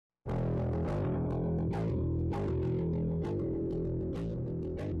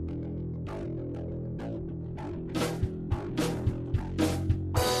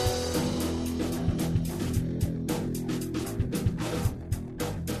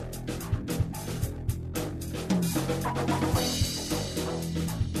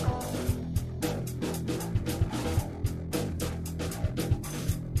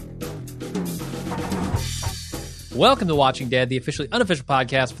Welcome to Watching Dead, the officially unofficial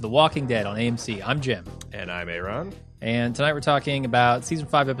podcast for The Walking Dead on AMC. I'm Jim. And I'm Aaron. And tonight we're talking about Season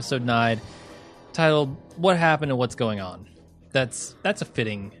 5, Episode 9, titled, What Happened and What's Going On? That's a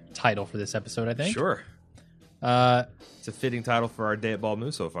fitting title for this episode, I think. Sure. It's a fitting title for our day at Bald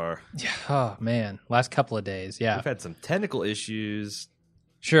Moose so far. Yeah, oh, man. Last couple of days, yeah. We've had some technical issues.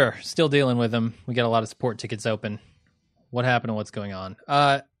 Sure, still dealing with them. We got a lot of support tickets open. What happened and what's going on?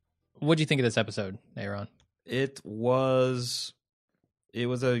 What'd you think of this episode, Aaron? It was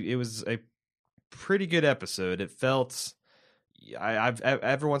a pretty good episode. It felt, I've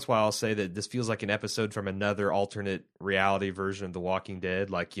every once in a while I'll say that this feels like an episode from another alternate reality version of The Walking Dead.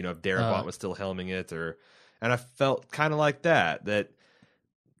 Like, you know, if Darabont was still helming it, and I felt kind of like that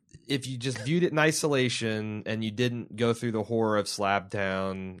if you just viewed it in isolation and you didn't go through the horror of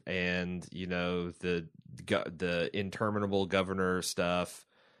Slabtown and, you know, the interminable governor stuff,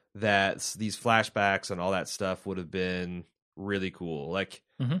 that these flashbacks and all that stuff would have been really cool. Like,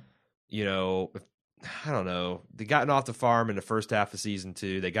 you know, I don't know. They gotten off the farm in the first half of season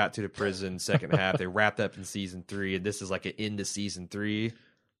 2. They got to the prison second half. They wrapped up in season 3, and this is like an end of season 3.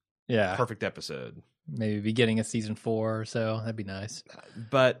 Yeah. Perfect episode. Maybe beginning of season 4 or so. That'd be nice.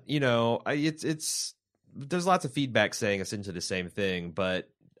 But, you know, it's there's lots of feedback saying essentially the same thing, but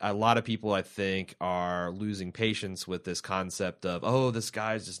a lot of people, I think, are losing patience with this concept of, oh, this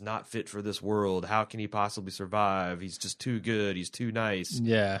guy's just not fit for this world. How can he possibly survive? He's just too good. He's too nice.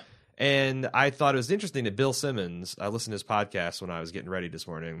 Yeah. And I thought it was interesting that Bill Simmons, I listened to his podcast when I was getting ready this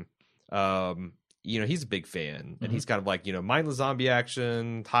morning. You know, he's a big fan. And he's kind of like, you know, mindless zombie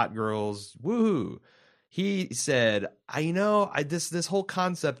action, hot girls, woohoo. He said, this whole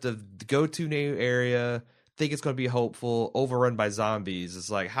concept of go to new area, think it's going to be hopeful, overrun by zombies. It's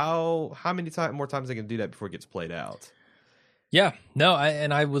like, how many more times they can do that before it gets played out? Yeah, no,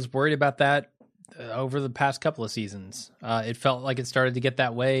 I was worried about that over the past couple of seasons. It felt like it started to get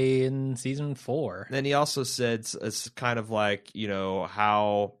that way in season 4. And he also said it's kind of like, you know,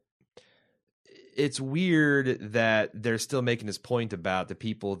 how it's weird that they're still making this point about the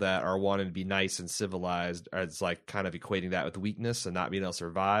people that are wanting to be nice and civilized. It's like kind of equating that with weakness and not being able to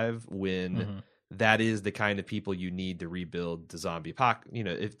survive when that is the kind of people you need to rebuild the zombie apocalypse, you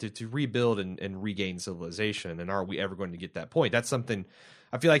know, to rebuild and regain civilization. And are we ever going to get that point? That's something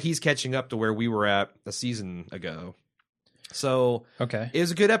I feel like he's catching up to where we were at a season ago. So okay, it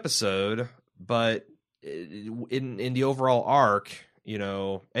was a good episode, but in the overall arc, you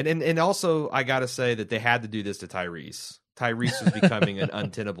know, and also I got to say that they had to do this to Tyrese. Tyrese was becoming an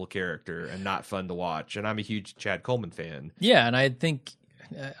untenable character and not fun to watch. And I'm a huge Chad Coleman fan. Yeah, and I think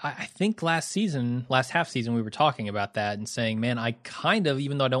last half season, we were talking about that and saying, man, I kind of,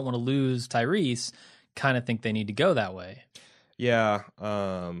 even though I don't want to lose Tyrese, kind of think they need to go that way. Yeah.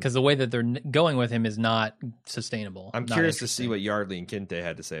 Because the way that they're going with him is not sustainable. I'm curious to see what Yardley and Kente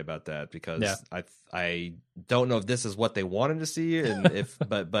had to say about that, because I don't know if this is what they wanted to see, and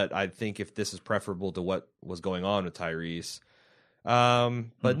but I think if this is preferable to what was going on with Tyrese.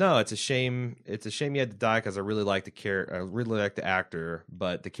 But no, it's a shame. It's a shame he had to die, because I really like I really like the actor,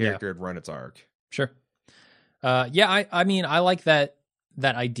 but the character had run its arc. Sure. I mean, I like that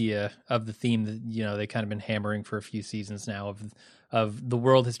idea of the theme that, you know, they kind of been hammering for a few seasons now of the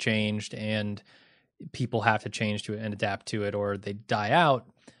world has changed and people have to change to it and adapt to it, or they die out.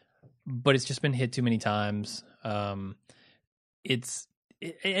 But it's just been hit too many times. It's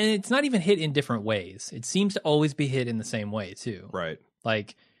not even hit in different ways. It seems to always be hit in the same way too. Right.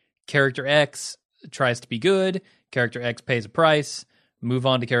 Like character X tries to be good, character X pays a price, move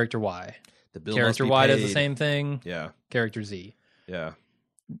on to character Y. The bill character Y does the same thing. Yeah. Character Z. Yeah.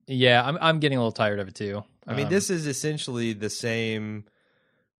 Yeah, I'm getting a little tired of it too. I mean, this is essentially the same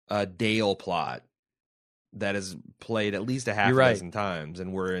Dale plot that is played at least a half dozen times,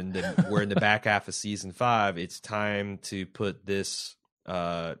 and we're in the back half of season 5. It's time to put this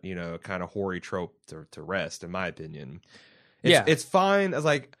you know, kind of hoary trope to rest, in my opinion. It's fine. As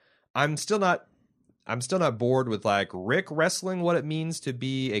like, I'm still not bored with like Rick wrestling what it means to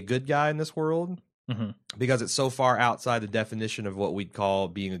be a good guy in this world, because it's so far outside the definition of what we'd call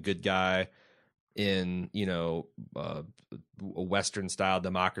being a good guy in, you know, a Western style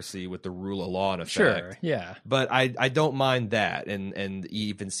democracy with the rule of law in effect. Sure, yeah. But I don't mind that, and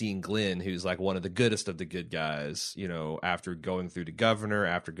even seeing Glenn, who's like one of the goodest of the good guys, you know, after going through the governor,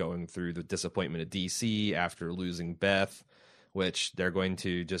 after going through the disappointment of DC, after losing Beth, which they're going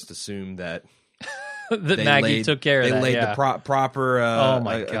to just assume that that Maggie took care of that. They laid the proper oh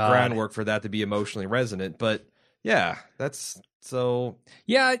my God. groundwork for that to be emotionally resonant. But Yeah, that's so.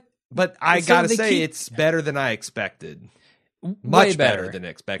 Yeah, But I So gotta they say, keep- it's better than I expected. way Much better. better than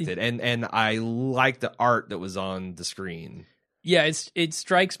expected, and I like the art that was on the screen. Yeah, it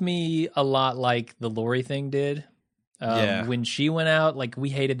strikes me a lot like the Lori thing did. Yeah. When she went out, like, we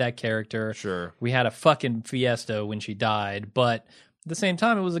hated that character. Sure. We had a fucking fiesta when she died, but at the same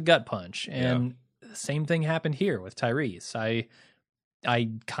time, it was a gut punch. And the same thing happened here with Tyrese. I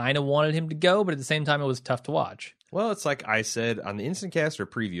kind of wanted him to go, but at the same time, it was tough to watch. Well, it's like I said on the Instant Cast or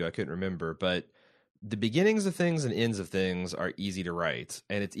preview, I couldn't remember, but the beginnings of things and ends of things are easy to write,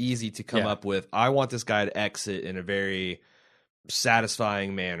 and it's easy to come up with, I want this guy to exit in a very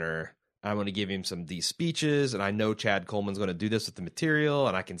satisfying manner. I'm going to give him some of these speeches, and I know Chad Coleman's going to do this with the material,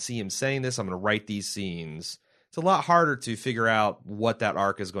 and I can see him saying this. I'm going to write these scenes. It's a lot harder to figure out what that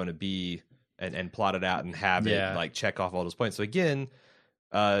arc is going to be and plot it out and have it like check off all those points. So again,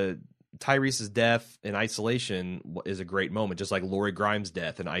 Tyrese's death in isolation is a great moment, just like Lori Grimes'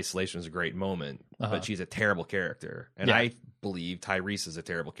 death in isolation is a great moment. But she's a terrible character, and I believe Tyrese is a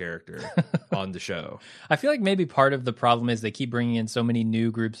terrible character on the show. I feel like maybe part of the problem is they keep bringing in so many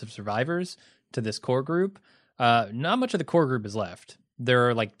new groups of survivors to this core group. Not much of the core group is left. There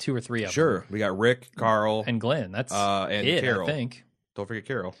are like 2 or 3 of them. Sure, we got Rick, Carl, And Glenn. That's and it, Carol. I think. Don't forget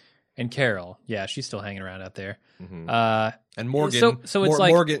Carol. And Carol. Yeah, she's still hanging around out there. And Morgan. So it's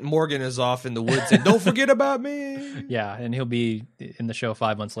like Morgan is off in the woods and don't forget about me. Yeah, and he'll be in the show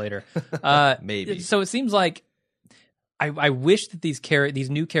 5 months later. Maybe. So it seems like I wish that these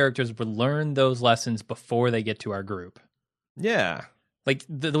new characters would learn those lessons before they get to our group. Yeah. Like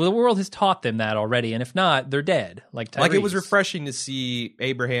the world has taught them that already, and if not, they're dead. Like Tyrese. Like it was refreshing to see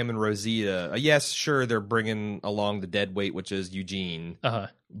Abraham and Rosita. Yes, sure, they're bringing along the dead weight, which is Eugene.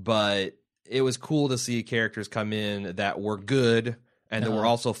 But it was cool to see characters come in that were good and that were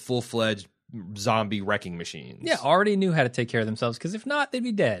also full-fledged zombie wrecking machines. Yeah, already knew how to take care of themselves, because if not, they'd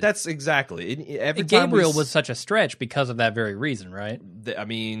be dead. That's exactly. Every time Gabriel was such a stretch because of that very reason, right? I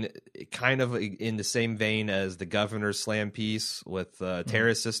mean, kind of in the same vein as the Governor's Slam piece with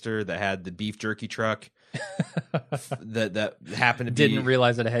Tara's sister that had the beef jerky truck that happened to be. Didn't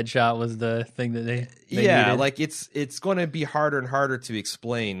realize that a headshot was the thing that they needed. Like it's going to be harder and harder to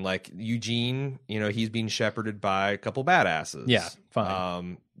explain. Like Eugene, he's being shepherded by a couple badasses. Yeah,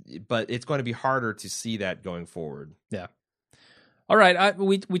 fine. But it's going to be harder to see that going forward. Yeah. All right.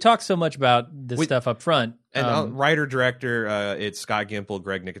 We talked so much about this stuff up front. And writer director, it's Scott Gimple,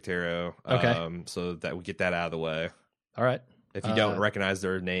 Greg Nicotero. Okay. So that we get that out of the way. All right. If you don't recognize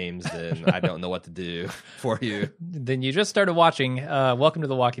their names, then I don't know what to do for you. Then you just started watching Welcome to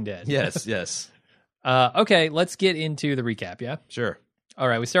the Walking Dead. Yes. Okay, let's get into the recap, yeah? Sure. All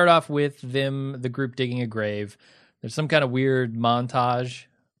right, we start off with the group digging a grave. There's some kind of weird montage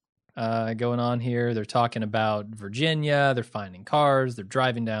going on here. They're talking about Virginia. They're finding cars. They're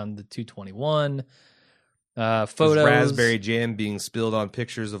driving down the 221. Photos. There's raspberry jam being spilled on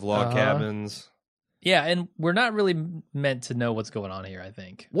pictures of log cabins. Yeah, and we're not really meant to know what's going on here, I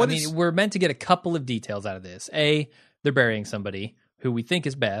think. We're meant to get a couple of details out of this. A, they're burying somebody who we think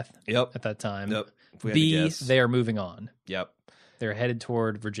is Beth at that time. Yep. B, they are moving on. Yep. They're headed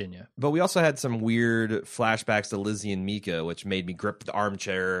toward Virginia. But we also had some weird flashbacks to Lizzie and Mika, which made me grip the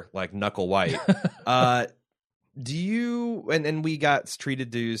armchair like Knuckle White. Do you... And we got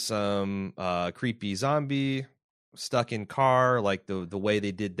treated to some creepy zombie stuck in car. Like the way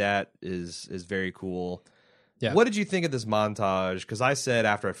they did that is very cool. Yeah. What did you think of this montage? Because I said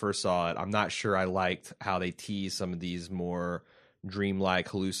after I first saw it, I'm not sure I liked how they tease some of these more dreamlike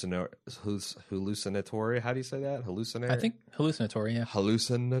hallucinatory. How do you say that? Hallucinatory? I think hallucinatory, yeah.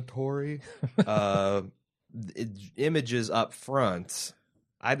 Hallucinatory images up front.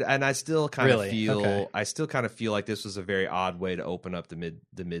 I still kind of feel I still kind of feel like this was a very odd way to open up the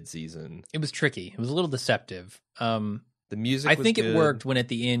mid season. It was tricky. It was a little deceptive. The music I think was good. It worked when at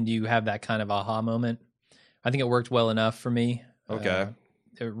the end you have that kind of aha moment. I think it worked well enough for me. Okay.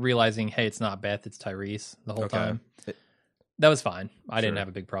 Realizing, hey, it's not Beth, it's Tyrese the whole time. That was fine. I didn't have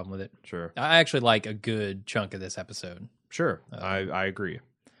a big problem with it. Sure. I actually like a good chunk of this episode. Sure. I agree.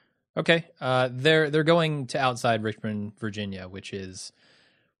 Okay. They're going to outside Richmond, Virginia, which is,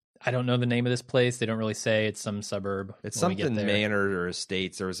 I don't know the name of this place. They don't really say. It's some suburb. It's something manor or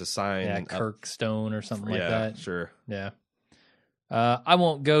estates. There was a sign. Yeah, Kirkstone or something like that. Sure. Yeah. I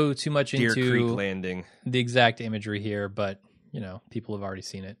won't go too much Deer into Creek Landing. The exact imagery here, but people have already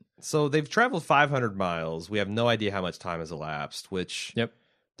seen it. So they've traveled 500 miles. We have no idea how much time has elapsed, which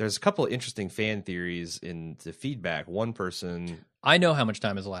there's a couple of interesting fan theories in the feedback. One person... I know how much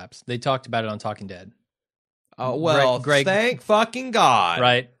time has elapsed. They talked about it on Talking Dead. Oh, well, Greg, thank fucking God.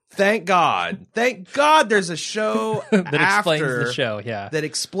 Right. Thank God. Thank God there's a show that explains after the show. Yeah, that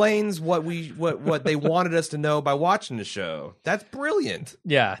explains what they wanted us to know by watching the show. That's brilliant.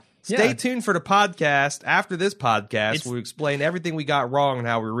 yeah. Stay tuned for the podcast after this podcast where we explain everything we got wrong and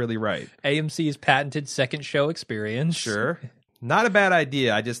how we're really right. AMC's patented second show experience. Sure. Not a bad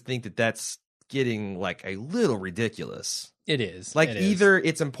idea. I just think that that's getting like a little ridiculous. It is. Like It is. either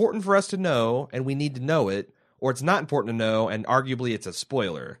it's important for us to know and we need to know it, or it's not important to know and arguably it's a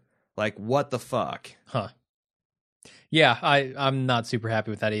spoiler. Like, what the fuck? Huh. Yeah, I'm not super happy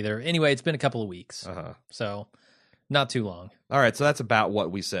with that either. Anyway, it's been a couple of weeks, so not too long. All right, so that's about what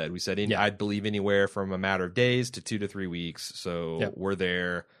we said. We said Yeah. I'd believe anywhere from a matter of days to 2 to 3 weeks. So Yep. we're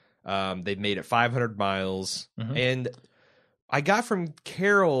there. They've made it 500 miles. Mhm. And I got from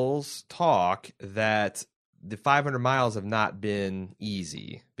Carol's talk that the 500 miles have not been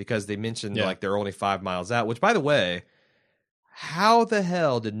easy because they mentioned Yeah. like they're only 5 miles out, which, by the way, how the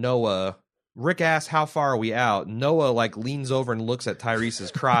hell did Noah... Rick asks, how far are we out? Noah like leans over and looks at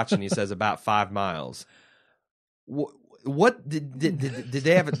Tyrese's crotch and he says about 5 miles. What did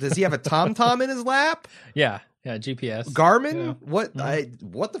they have? Does he have a TomTom in his lap? Yeah, GPS. Garmin? Yeah.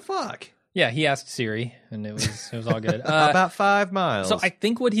 What the fuck? Yeah, he asked Siri, and it was all good. About 5 miles. So I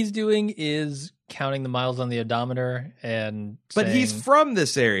think what he's doing is counting the miles on the odometer, and but saying, he's from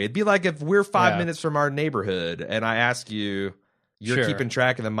this area. It'd be like if we're 5 Yeah. minutes from our neighborhood, and I ask you, you're Sure. keeping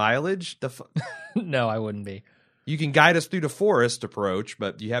track of the mileage. no, I wouldn't be. You can guide us through the forest approach,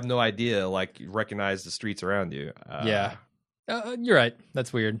 but you have no idea. Like you recognize the streets around you. Yeah, you're right.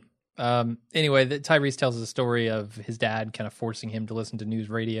 That's weird. Anyway, Tyrese tells us a story of his dad kind of forcing him to listen to news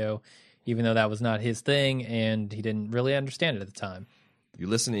radio, even though that was not his thing, and he didn't really understand it at the time. You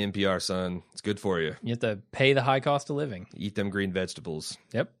listen to NPR, son. It's good for you. You have to pay the high cost of living. Eat them green vegetables.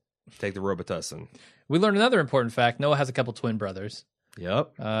 Yep. Take the Robitussin. We learned another important fact. Noah has a couple twin brothers.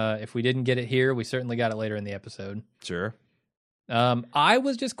 Yep. If we didn't get it here, we certainly got it later in the episode. Sure. I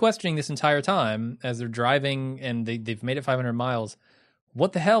was just questioning this entire time as they're driving and they've made it 500 miles.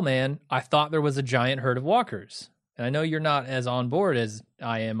 What the hell, man? I thought there was a giant herd of walkers. And I know you're not as on board as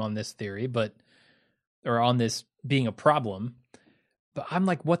I am on this theory, or on this being a problem. But I'm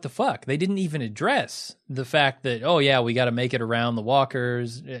like, what the fuck? They didn't even address the fact that, oh, yeah, we got to make it around the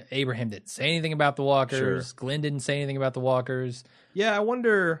walkers. Abraham didn't say anything about the walkers. Sure. Glenn didn't say anything about the walkers. Yeah, I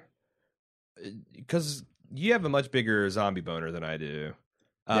wonder, because you have a much bigger zombie boner than I do.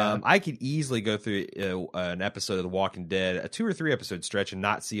 Yeah. I could easily go through an episode of The Walking Dead, a 2 or 3 episode stretch, and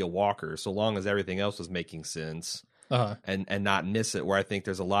not see a walker, so long as everything else was making sense, Uh-huh. and not miss it. Where I think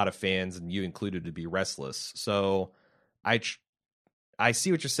there's a lot of fans, and you included, to be restless. So I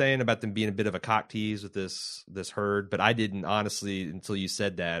see what you're saying about them being a bit of a cock tease with this herd, but I didn't, honestly, until you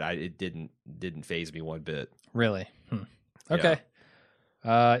said that. It didn't faze me one bit. Really? Okay.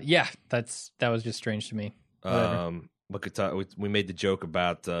 Yeah, that was just strange to me. Whatever. We made the joke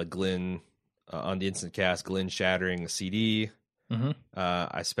about Glenn on the Instant Cast, Glenn shattering a CD. Mm-hmm.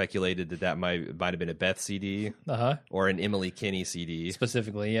 I speculated that might have been a Beth CD Uh-huh. or an Emily Kinney CD,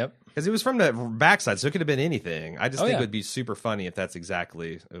 Specifically, yep. because it was from the backside, so it could have been anything. I just think yeah. it would be super funny if that's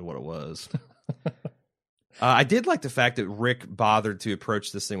exactly what it was. I did like the fact that Rick bothered to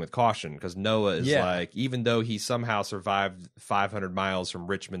approach this thing with caution, because Noah is like, even though he somehow survived 500 miles from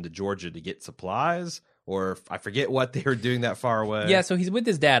Richmond to Georgia to get supplies, or I forget what they were doing that far away. Yeah, so he's with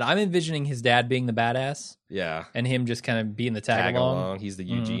his dad. I'm envisioning his dad being the badass Yeah. and him just kind of being the tag Tag along. along. He's the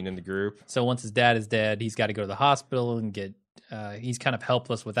Eugene in the group. So once his dad is dead, he's got to go to the hospital and get he's kind of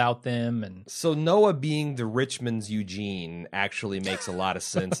helpless without them. And So Noah being the Richmond's Eugene actually makes a lot of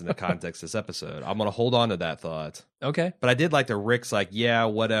sense in the context of this episode. I'm going to hold on to that thought. okay. But I did like that Rick's like, yeah,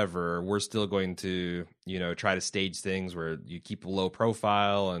 whatever. We're still going to, try to stage things where you keep a low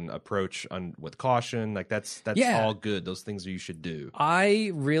profile and approach with caution. Like that's Yeah. all good. Those things you should do.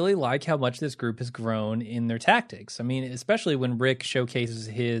 I really like how much this group has grown in their tactics. I mean, especially when Rick showcases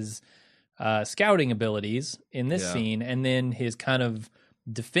his scouting abilities in this Yeah. scene, and then his kind of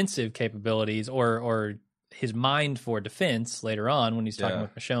defensive capabilities, or his mind for defense later on when he's talking Yeah.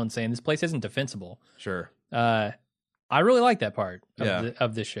 with Michonne, saying this place isn't defensible. Sure. I really like that part of, Yeah.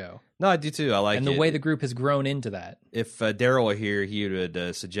 of this show, No, I do too. I like and the it. way the group has grown into that. If Daryl were here, he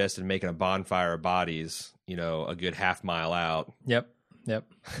would suggested making a bonfire of bodies, a good half mile out. Yep.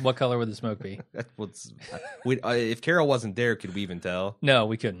 What color would the smoke be? If Carol wasn't there, could we even tell? No,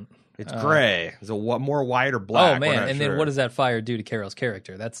 we couldn't. It's gray. It's more white or black. Oh man! And then what does that fire do to Carol's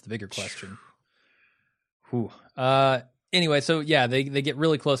character? That's the bigger question. Whew. Anyway, so yeah, they get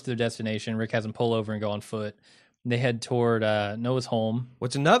really close to their destination. Rick has them pull over and go on foot. They head toward Noah's home.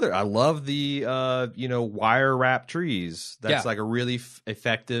 Which I love the wire wrap trees. That's like a really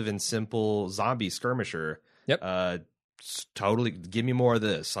effective and simple zombie skirmisher. Yep. Totally, give me more of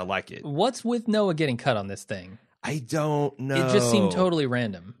this. I like it. What's with Noah getting cut on this thing? I don't know. It just seemed totally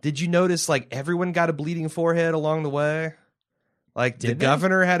random. Did you notice like everyone got a bleeding forehead along the way? Like the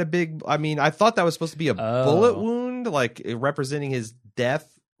governor had a big. I mean, I thought that was supposed to be a bullet wound, like representing his death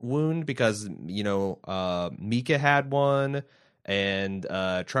wound, because Mika had one, and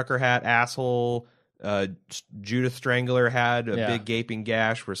Trucker Hat asshole Judith Strangler had a big gaping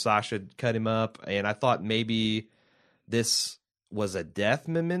gash where Sasha cut him up, and I thought maybe this was a death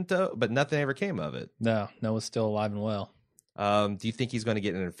memento, but nothing ever came of it. No, Noah's still alive and well. Do you think he's going to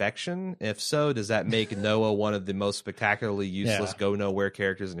get an infection? If so, does that make Noah one of the most spectacularly useless go nowhere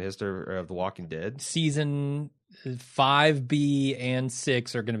characters in the history of The Walking Dead? Season 5B and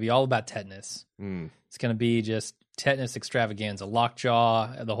 6 are going to be all about tetanus. It's going to be just tetanus extravaganza,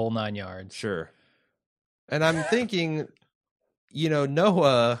 lockjaw, the whole 9 yards. Sure. And I'm thinking,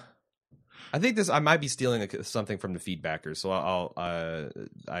 Noah. I think I might be stealing something from the feedbackers, so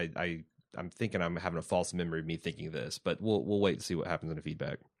I'm thinking I'm having a false memory of me thinking this, but we'll wait and see what happens in the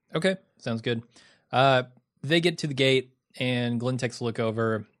feedback. Okay, sounds good. They get to the gate, and Glenn takes a look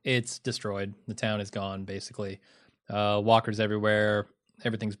over. It's destroyed. The town is gone, basically. Walkers everywhere.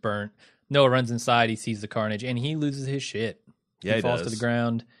 Everything's burnt. Noah runs inside. He sees the carnage, and he loses his shit. Yeah, he falls does. to the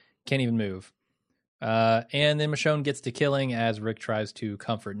ground. Can't even move. And then Michonne gets to killing as Rick tries to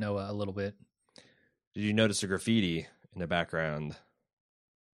comfort Noah a little bit. Did you notice the graffiti in the background?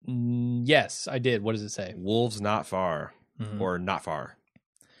 Yes, I did. What does it say? Wolves not far, or not far.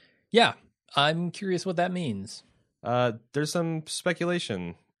 Yeah, I'm curious what that means. There's some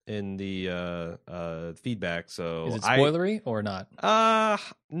speculation in the feedback. So is it spoilery or not?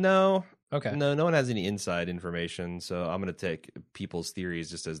 No. Okay. No one has any inside information, so I'm going to take people's theories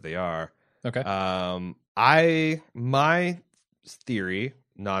just as they are. Okay. My theory,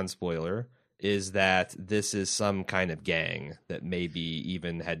 non-spoiler, is that this is some kind of gang that maybe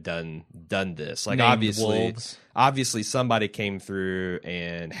even had done this. Like obviously somebody came through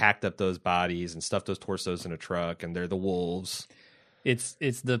and hacked up those bodies and stuffed those torsos in a truck, and they're the wolves. It's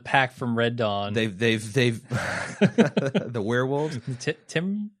the pack from Red Dawn. They've the werewolves.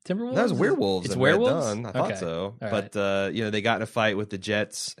 Timberwolves. That was werewolves. It's in werewolves. Red Dawn. I thought so. All but they got in a fight with the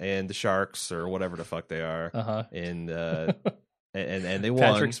Jets and the Sharks or whatever the fuck they are. And they won.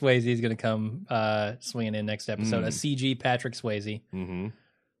 Patrick Swayze is going to come swinging in next episode. A CG Patrick Swayze. Mm-hmm.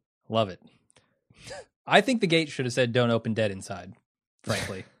 Love it. I think the gate should have said "Don't open dead inside."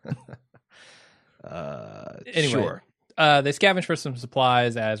 Frankly. Anyway. Sure. They scavenge for some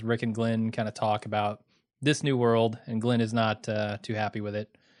supplies as Rick and Glenn kind of talk about this new world, and Glenn is not too happy with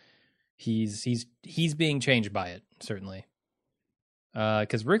it. He's being changed by it, certainly.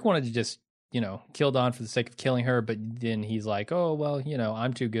 Because Rick wanted to just kill Dawn for the sake of killing her, but then he's like, "Oh well,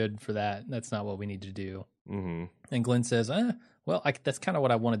 I'm too good for that. That's not what we need to do." Mm-hmm. And Glenn says, "Well, that's kind of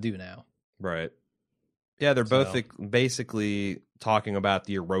what I want to do now." Right. Yeah, they're both basically talking about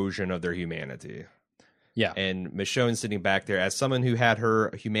the erosion of their humanity. Yeah. And Michonne's sitting back there as someone who had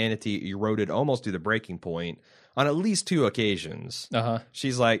her humanity eroded almost to the breaking point on at least 2 occasions. Uh-huh.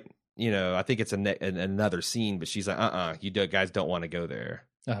 She's like, I think it's another scene, but she's like, you guys don't want to go there.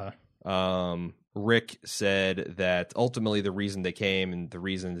 Uh-huh. Rick said that ultimately the reason they came and the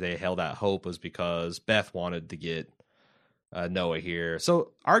reason they held out hope was because Beth wanted to get Noah here.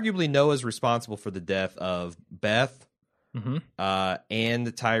 So arguably Noah's responsible for the death of Beth and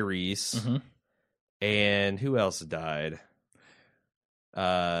Tyrese. Mm-hmm. And who else died?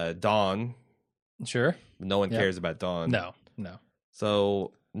 Dawn. Sure. No one cares about Dawn. No.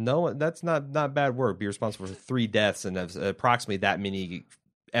 So that's not bad work. Be responsible for 3 deaths and approximately that many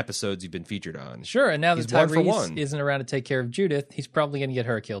episodes you've been featured on. Sure, and now that Tyrese isn't around to take care of Judith, he's probably going to get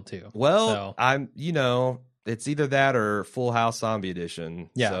her killed too. Well, it's either that or Full House Zombie Edition.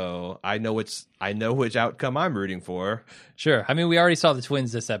 Yeah. So I know which outcome I'm rooting for. Sure. I mean, we already saw the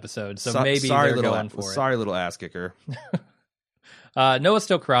twins this episode, so maybe they're going for it. Sorry, little ass kicker. Noah's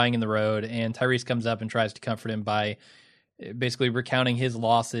still crying in the road, and Tyrese comes up and tries to comfort him by basically recounting his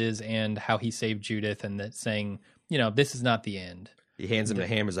losses and how he saved Judith, and that saying, this is not the end. He hands him the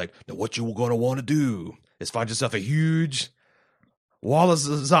hammer. He's like, now what you're going to want to do is find yourself a huge wall of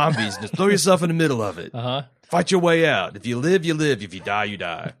zombies and just throw yourself in the middle of it. Uh-huh. Fight your way out. If you live, you live. If you die, you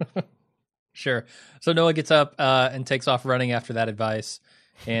die. Sure. So Noah gets up and takes off running after that advice,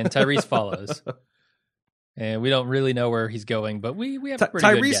 and Tyrese follows. And we don't really know where he's going, but we have a pretty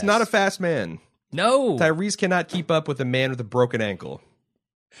good guess. Tyrese, not a fast man. No. Tyrese cannot keep up with a man with a broken ankle.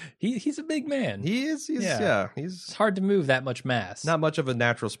 He's a big man. He is. He's it's he's hard to move that much mass. not much of a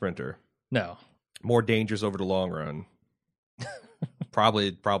natural sprinter. No. More dangerous over the long run.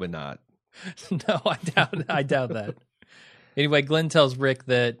 Probably not. No, I doubt that. Anyway, Glenn tells Rick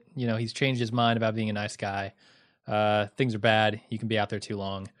that, he's changed his mind about being a nice guy. Things are bad. You can be out there too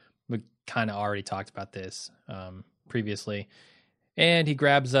long. We kind of already talked about this previously. And he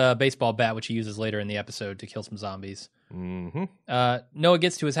grabs a baseball bat, which he uses later in the episode to kill some zombies. Mm-hmm. Noah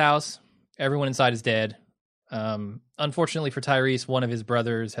gets to his house. Everyone inside is dead. Unfortunately for Tyrese, one of his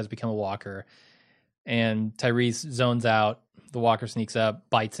brothers has become a walker. And Tyrese zones out. The walker sneaks up,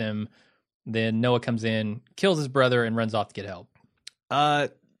 bites him. Then Noah comes in, kills his brother, and runs off to get help.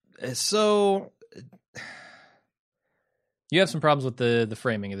 So you have some problems with the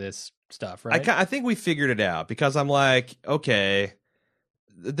framing of this stuff, right? I think we figured it out because I'm like, okay,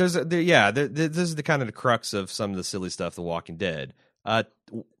 this is the kind of the crux of some of the silly stuff, The Walking Dead.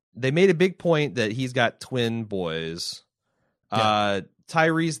 They made a big point that he's got twin boys. Yeah.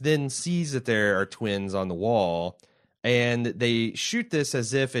 Tyrese then sees that there are twins on the wall, and they shoot this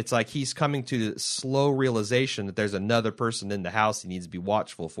as if it's like he's coming to the slow realization that there's another person in the house he needs to be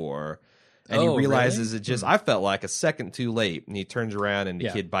watchful for. And he realizes it just, I felt like a second too late, and he turns around and the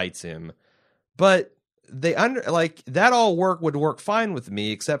kid bites him. But that all would work fine with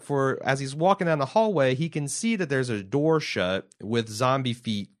me, except for as he's walking down the hallway, he can see that there's a door shut with zombie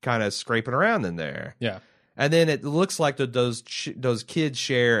feet kind of scraping around in there. Yeah. And then it looks like those kids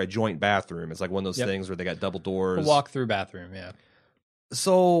share a joint bathroom. It's like one of those things where they got double doors. A walk-through bathroom, yeah.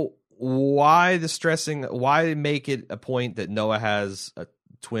 So why the stressing? Why make it a point that Noah has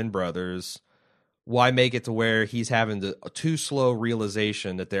twin brothers? Why make it to where he's having the too slow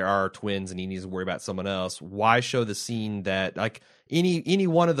realization that there are twins and he needs to worry about someone else? Why show the scene that like any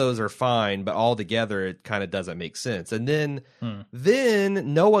one of those are fine, but all together it kind of doesn't make sense? And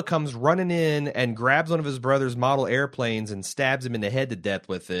then Noah comes running in and grabs one of his brother's model airplanes and stabs him in the head to death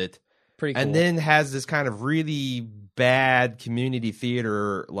with it. Pretty cool. And then has this kind of really bad community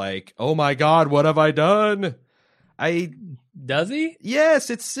theater like, oh my God, what have I done? Does he?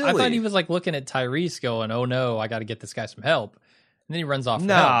 Yes, it's silly. I thought he was like looking at Tyrese going, oh no, I got to get this guy some help. And then he runs off.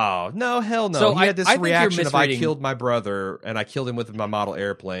 No, hell no. So he had this reaction of, I misreading- killed my brother and I killed him with my model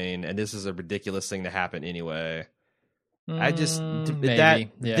airplane, and this is a ridiculous thing to happen anyway. This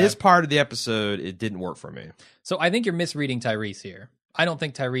part of the episode, it didn't work for me. So I think you're misreading Tyrese here. I don't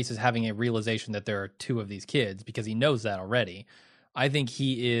think Tyrese is having a realization that there are two of these kids because he knows that already. I think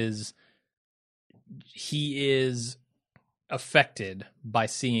he is affected by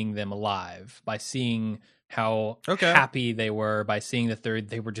seeing them alive, by seeing how happy they were, by seeing that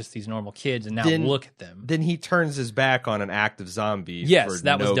they were just these normal kids, and now look at them. Then he turns his back on an active zombie for that was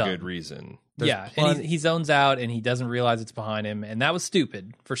no dumb. good reason. And he zones out, and he doesn't realize it's behind him, and that was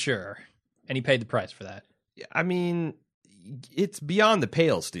stupid, for sure. And he paid the price for that. I mean, it's beyond the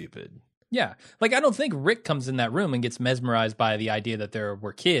pale stupid. Yeah. Like, I don't think Rick comes in that room and gets mesmerized by the idea that there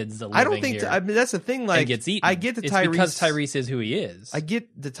were kids living I don't think here. I mean, that's the thing. Like, gets eaten. I get that it's because Tyrese is who he is. I get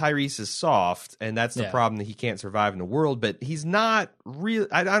that Tyrese is soft, and that's the problem, that he can't survive in the world, but he's not real.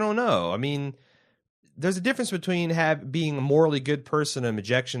 I don't know. I mean, there's a difference between being a morally good person, an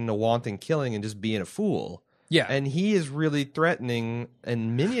objection to wanting killing, and just being a fool. Yeah. And he is really threatening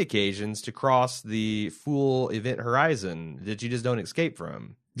on many occasions to cross the fool event horizon that you just don't escape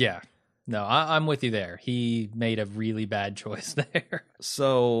from. Yeah. No, I'm with you there. He made a really bad choice there.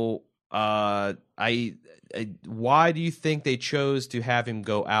 So, why do you think they chose to have him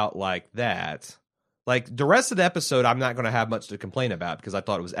go out like that? Like, the rest of the episode, I'm not going to have much to complain about because I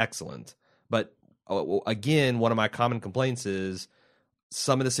thought it was excellent. But, again, one of my common complaints is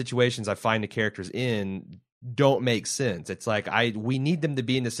some of the situations I find the characters in don't make sense. It's like, we need them to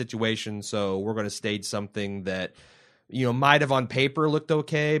be in the situation, so we're going to stage something that, might have on paper looked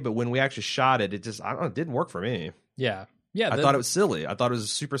okay, but when we actually shot it, it just, I don't know, it didn't work for me. Yeah. I thought it was silly. I thought it was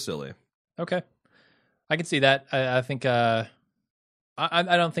super silly. Okay. I can see that. I think, I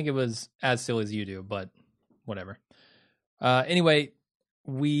don't think it was as silly as you do, but whatever. Anyway,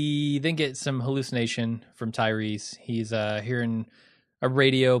 we then get some hallucination from Tyrese. He's hearing a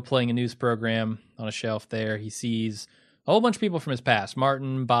radio playing a news program on a shelf there. He sees a whole bunch of people from his past: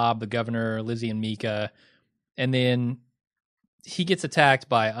 Martin, Bob, the governor, Lizzie, and Mika. And then he gets attacked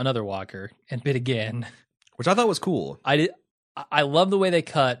by another walker and bit again, which I thought was cool. I love the way they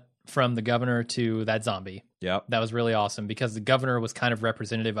cut from the governor to that zombie. Yep. That was really awesome because the governor was kind of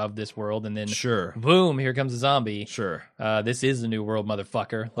representative of this world, and then boom, here comes a zombie. Sure. This is the new world,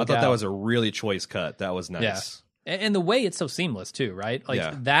 motherfucker. I thought that was a really choice cut. That was nice. And the way it's so seamless too, right? Like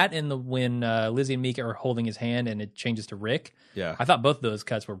Yeah. that and when Lizzie and Mika are holding his hand and it changes to Rick. Yeah. I thought both of those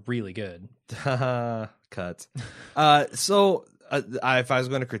cuts were really good. Cuts. So if I was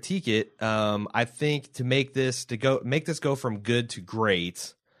going to critique it, I think to make this go from good to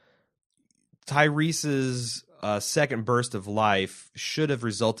great, Tyrese's second burst of life should have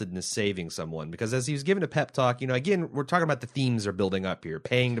resulted in saving someone, because as he was given a pep talk, again, we're talking about the themes are building up here,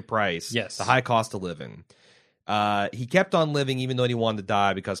 paying the price, Yes. the high cost of living. He kept on living even though he wanted to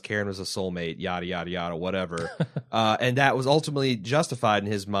die because Karen was a soulmate, yada, yada, yada, whatever. And that was ultimately justified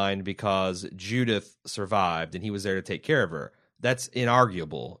in his mind because Judith survived and he was there to take care of her. That's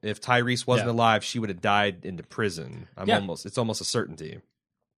inarguable. If Tyrese wasn't alive, she would have died into prison. It's almost a certainty.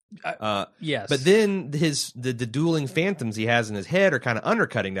 Yes. But then the dueling phantoms he has in his head are kind of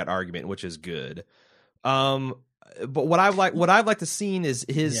undercutting that argument, which is good. But what I've liked to seen is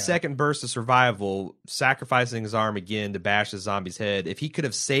his second burst of survival, sacrificing his arm again to bash the zombie's head. If he could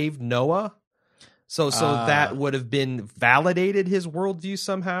have saved Noah, so that would have been validated his worldview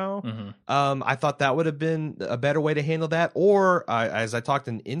somehow. Mm-hmm. I thought that would have been a better way to handle that. Or as I talked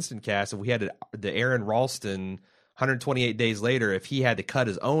in Instant Cast, if we had the Aaron Ralston 128 days later, if he had to cut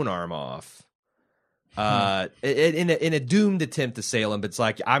his own arm off. In a doomed attempt to sail him, but it's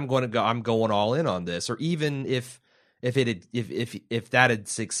like I'm going all in on this. Or even if that had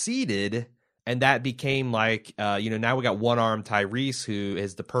succeeded and that became like now we got one armed Tyrese, who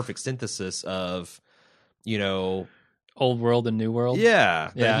is the perfect synthesis of old world and new world.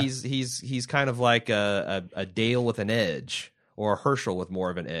 Yeah. He's kind of like a Dale with an edge, or a Herschel with more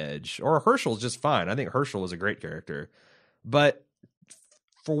of an edge, or a Herschel's just fine. I think Herschel was a great character, but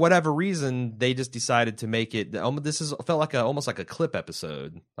for whatever reason, they just decided to make it. Felt like almost like a clip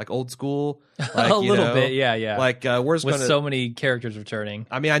episode, like old school, like, a little bit, yeah. Like so many characters returning.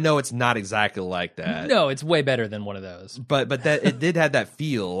 I mean, I know it's not exactly like that. No, it's way better than one of those. But that it did have that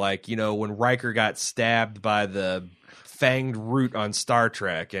feel, like when Riker got stabbed by the fanged root on Star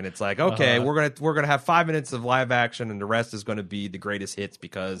Trek, and it's like, okay, we're gonna have 5 minutes of live action, and the rest is going to be the greatest hits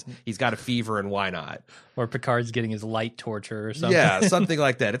because he's got a fever, and why not? Or Picard's getting his light torture or something. Yeah, something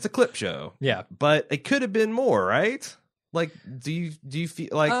like that. It's a clip show. Yeah, but it could have been more, right? Like, do you feel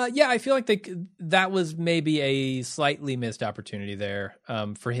like? Yeah, I feel like that was maybe a slightly missed opportunity there,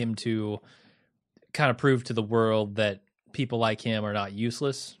 for him to kind of prove to the world that people like him are not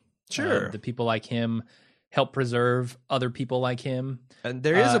useless. Sure, that people like him help preserve other people like him. And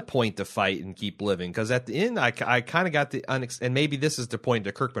there is a point to fight and keep living, because at the end, I kind of got and maybe this is the point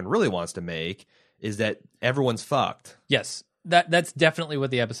that Kirkman really wants to make, is that everyone's fucked. Yes, that's definitely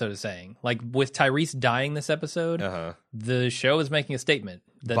what the episode is saying. Like, with Tyrese dying this episode, the show is making a statement.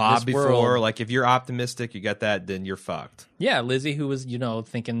 That Bob this before, world, like, if you're optimistic, you got that, then you're fucked. Yeah, Lizzie, who was,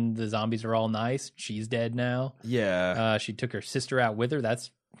 thinking the zombies are all nice, she's dead now. Yeah. She took her sister out with her.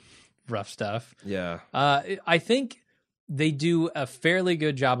 That's rough stuff. Yeah. I think they do a fairly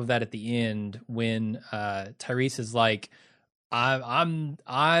good job of that at the end when Tyrese is like, I'm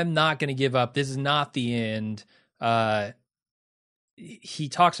not going to give up. This is not the end. He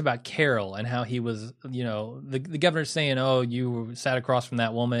talks about Carol and how he was, the governor's saying, oh, you sat across from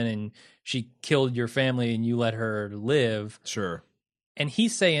that woman and she killed your family and you let her live. Sure. And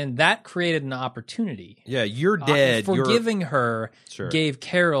he's saying that created an opportunity. Yeah, you're dead. Forgiving her Sure. gave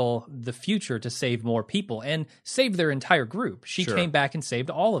Carol the future to save more people and save their entire group. She Sure. came back and saved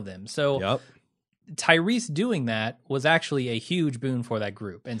all of them. So Tyrese doing that was actually a huge boon for that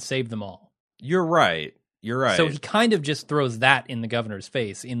group and saved them all. You're right. So he kind of just throws that in the governor's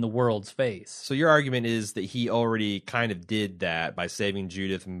face, in the world's face. So your argument is that he already kind of did that by saving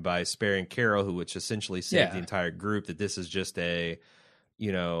Judith and by sparing Carol, which essentially saved the entire group, that this is just this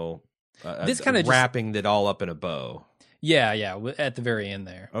kind of wrapping that all up in a bow. Yeah, at the very end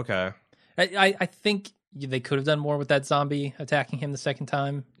there. Okay. I think they could have done more with that zombie attacking him the second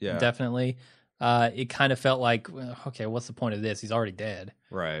time. Yeah. Definitely. It kind of felt like, okay, what's the point of this? He's already dead.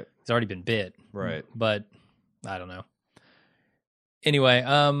 Right. He's already been bit. Right. But I don't know. Anyway,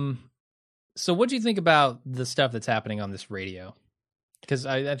 so what do you think about the stuff that's happening on this radio? Because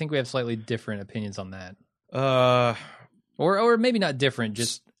I think we have slightly different opinions on that. Or maybe not different,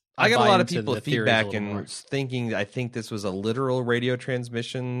 just I got a lot of people feedback and thinking I think this was a literal radio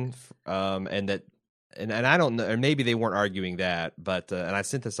transmission, and that and I don't know, or maybe they weren't arguing that, but and I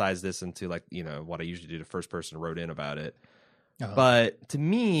synthesized this into what I usually do. The first person wrote in about it. But to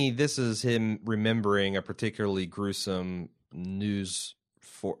me, this is him remembering a particularly gruesome news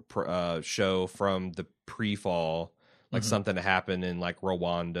show from the pre-fall, like something that happened in like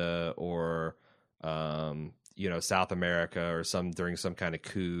Rwanda or South America or during some kind of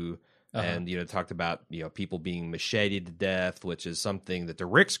coup and talked about people being macheted to death, which is something that the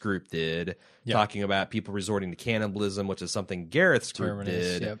Rick's group did. Yep. Talking about people resorting to cannibalism, which is something Garrett's group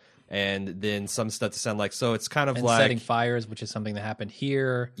Terminus, did. yep. And then some stuff to sound like, so it's kind of and like setting fires, which is something that happened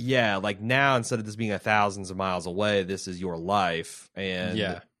here. Yeah, like now instead of this being thousands of miles away, this is your life. And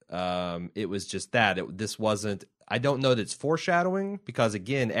it was just that. This wasn't, I don't know that it's foreshadowing, because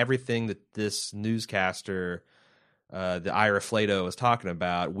again, everything that this newscaster, the Ira Flato, was talking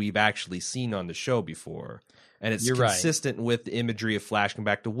about, we've actually seen on the show before. And it's consistent with the imagery of flashing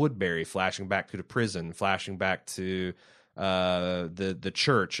back to Woodbury, flashing back to the prison, flashing back to the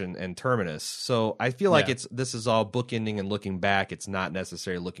church and Terminus. So I feel like this is all bookending and looking back. It's not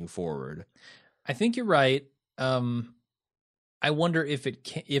necessarily looking forward. I think you're right. I wonder if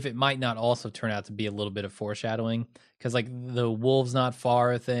it might not also turn out to be a little bit of foreshadowing, because like the wolves not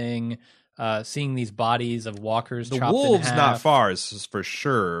far thing, seeing these bodies of walkers, the chopped wolves in half. not far is for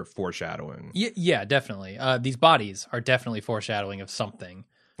sure foreshadowing. Yeah, definitely. These bodies are definitely foreshadowing of something.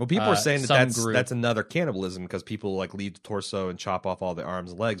 Well, people are saying that group. that's another cannibalism, because people like leave the torso and chop off all the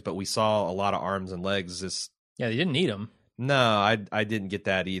arms and legs. But we saw a lot of arms and legs. Yeah, they didn't eat them. No, I didn't get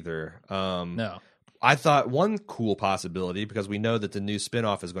that either. No. I thought one cool possibility, because we know that the new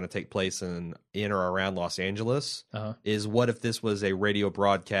spinoff is going to take place in or around Los Angeles, is what if this was a radio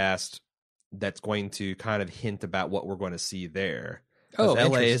broadcast that's going to kind of hint about what we're going to see there. Oh,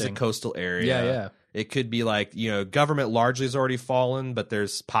 LA is a coastal area. Yeah. It could be like, government largely has already fallen, but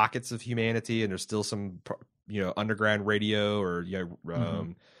there's pockets of humanity, and there's still some, underground radio or,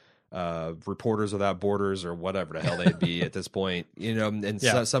 Reporters Without Borders or whatever the hell they'd be at this point, and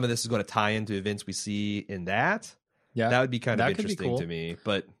some of this is going to tie into events we see in that. Yeah, that would be kind of interesting to me.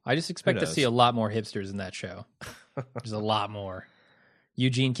 But I just expect to see a lot more hipsters in that show. There's a lot more.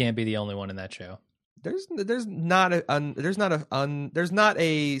 Eugene can't be the only one in that show. There's not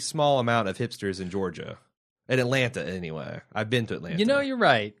a small amount of hipsters in Georgia, in Atlanta anyway. I've been to Atlanta. You're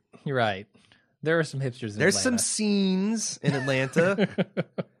right. There are some hipsters in There's Atlanta. some scenes in Atlanta.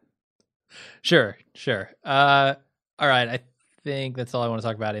 Sure. All right. I think that's all I want to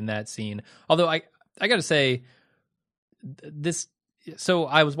talk about in that scene. Although I got to say this. So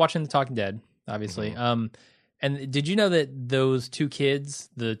I was watching The Talking Dead, obviously. And did you know that those two kids,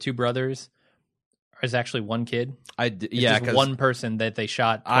 the two brothers, is actually one kid? Yeah, because one person that they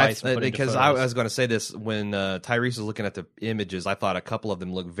shot twice. Because I was going to say this when Tyrese was looking at the images, I thought a couple of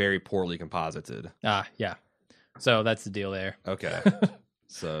them looked very poorly composited. Yeah. So that's the deal there. Okay.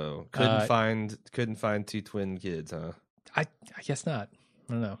 So couldn't find two twin kids, huh? I guess not.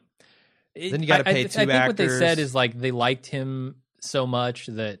 I don't know. Then you got to pay two actors. I think what they said is like they liked him so much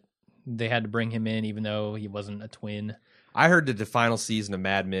that they had to bring him in, even though he wasn't a twin. I heard that the final season of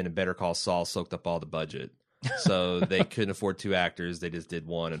Mad Men and Better Call Saul soaked up all the budget, so they couldn't afford two actors. They just did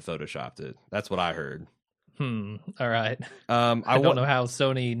one and photoshopped it. That's what I heard. All right. I don't know how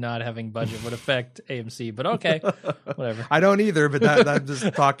Sony not having budget would affect AMC, but okay, whatever. I don't either, but I'm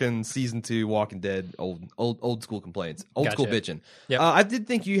just talking season 2 Walking Dead, old school complaints, school bitching. Yep. I did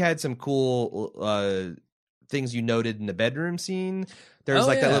think you had some cool things you noted in the bedroom scene. There was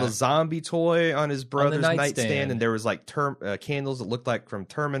that little zombie toy on his brother's nightstand, and there was like candles that looked like from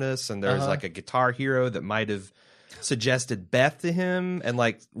Terminus, and there was like a Guitar Hero that might have suggested Beth to him, and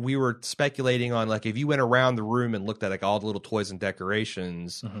like we were speculating on like if you went around the room and looked at like all the little toys and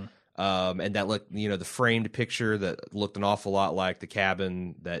decorations, and that looked, the framed picture that looked an awful lot like the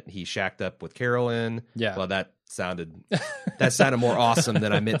cabin that he shacked up with Carol in. Yeah, well, that sounded more awesome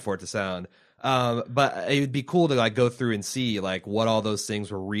than I meant for it to sound. But it would be cool to like go through and see like what all those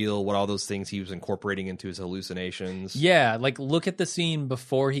things were real, what all those things he was incorporating into his hallucinations. Yeah, like look at the scene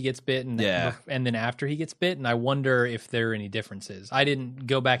before he gets bit and then after he gets bit, and I wonder if there are any differences. I didn't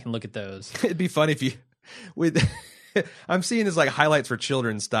go back and look at those. It'd be funny if you I'm seeing this like highlights for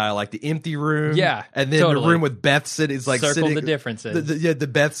children style, like the empty room, and then the room with Beth sitting is like circle the differences. The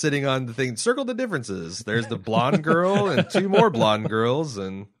Beth sitting on the thing. Circle the differences. There's the blonde girl and two more blonde girls,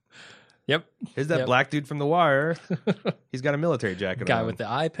 and yep, here's that black dude from The Wire. He's got a military jacket. Guy on. with the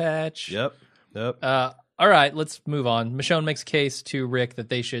eye patch. Yep. All right, let's move on. Michonne makes a case to Rick that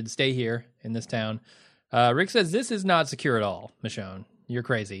they should stay here in this town. Rick says this is not secure at all. Michonne, you're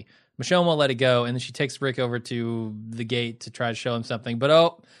crazy. Michonne won't let it go, and then she takes Rick over to the gate to try to show him something.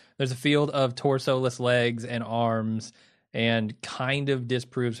 But there's a field of torso-less legs and arms, and kind of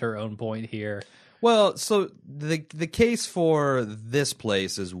disproves her own point here. Well, so the case for this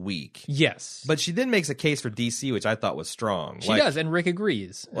place is weak. Yes. But she then makes a case for DC, which I thought was strong. She does, and Rick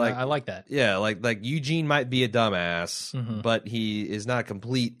agrees. I like that. Yeah, like Eugene might be a dumbass, but he is not a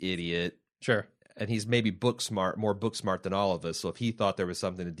complete idiot. Sure. and he's maybe more book smart than all of us. So if he thought there was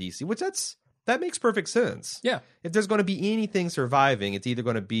something to DC, which that makes perfect sense. Yeah. If there's going to be anything surviving, it's either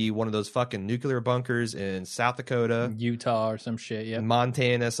going to be one of those fucking nuclear bunkers in South Dakota, Utah, or some shit. Yeah,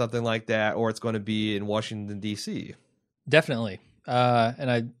 Montana, something like that, or it's going to be in Washington D.C. Definitely.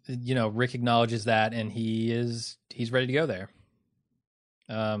 And Rick acknowledges that, and he's ready to go there.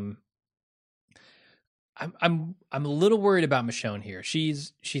 I'm a little worried about Michonne here.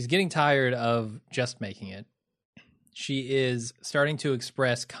 She's getting tired of just making it. She is starting to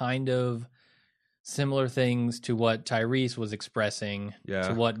express kind of similar things to what Tyrese was expressing,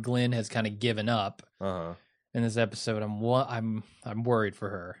 to what Glenn has kind of given up in this episode. I'm worried for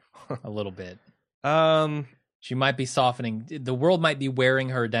her a little bit. She might be softening. The world might be wearing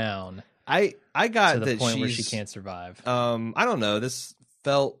her down. I got to the that point where she can't survive. I don't know. This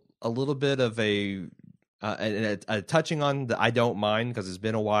felt a little bit of a touching on the I don't mind, because it's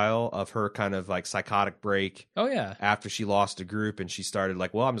been a while, of her kind of like psychotic break. Oh yeah. After she lost a group and she started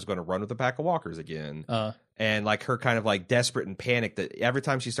like, well, I'm just going to run with a pack of walkers again. And like her kind of like desperate and panic that every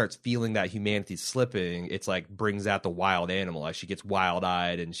time she starts feeling that humanity's slipping, it's like brings out the wild animal. Like she gets wild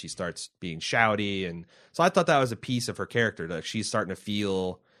eyed and she starts being shouty. And so I thought that was a piece of her character. Like she's starting to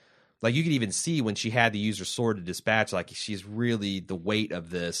feel like, you could even see when she had to use her sword to dispatch, like she's really, the weight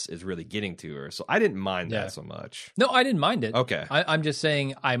of this is really getting to her. So I didn't mind that so much. No, I didn't mind it. Okay. I'm just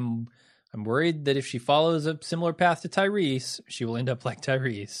saying I'm worried that if she follows a similar path to Tyrese, she will end up like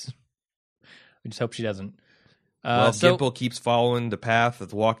Tyrese. I just hope she doesn't. If Gimple keeps following the path that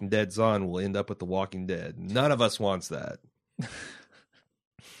The Walking Dead's on, we'll end up with The Walking Dead. None of us wants that.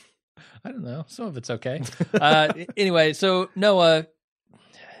 I don't know. Some of it's okay. Anyway, so Noah,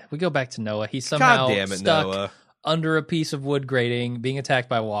 we go back to Noah. He's somehow stuck Noah. Under a piece of wood grating, being attacked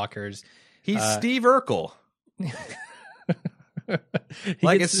by walkers. He's Steve Urkel.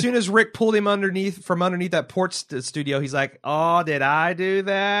 As soon as Rick pulled him from underneath that porch studio, he's like, "Oh, did I do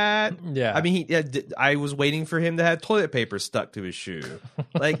that?" Yeah. I mean, I was waiting for him to have toilet paper stuck to his shoe.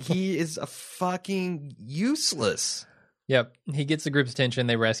 Like, he is a fucking useless. Yep. He gets the group's attention.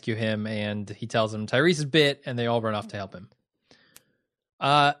 They rescue him, and he tells them Tyrese is bit, and they all run off to help him.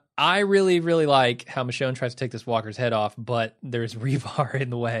 I really, really like how Michonne tries to take this walker's head off, but there's Rebar in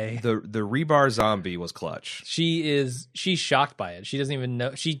the way. The Rebar zombie was clutch. She's shocked by it. She doesn't even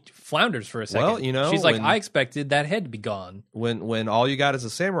know. She flounders for a second. Well, she's like, I expected that head to be gone. When all you got is a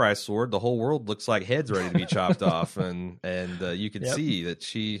samurai sword, the whole world looks like heads ready to be chopped off, and you can see that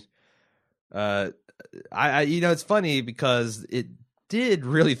she. It's funny because it did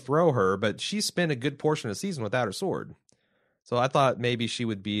really throw her, but she spent a good portion of the season without her sword. So I thought maybe she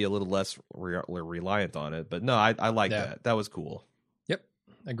would be a little less reliant on it. But no, I like that. That was cool. Yep,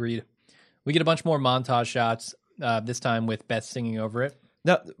 agreed. We get a bunch more montage shots, this time with Beth singing over it.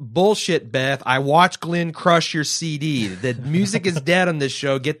 No, bullshit, Beth. I watched Glenn crush your CD. The music is dead on this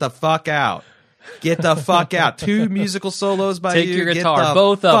show. Get the fuck out. Get the fuck out. 2 musical solos by you. Take your guitar.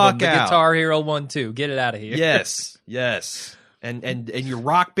 Both of them. The Guitar Hero 1, 2. Get it out of here. Yes. And your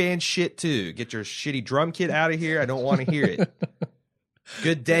rock band shit too. Get your shitty drum kit out of here. I don't want to hear it.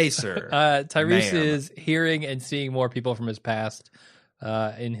 Good day, sir. Tyrese is hearing and seeing more people from his past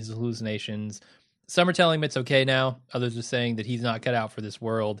in his hallucinations. Some are telling him it's okay now. Others are saying that he's not cut out for this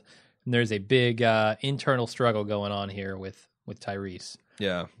world. And there's a big internal struggle going on here with Tyrese.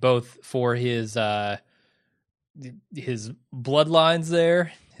 Yeah. Both for his bloodlines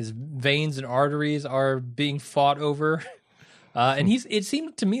there. His veins and arteries are being fought over. And it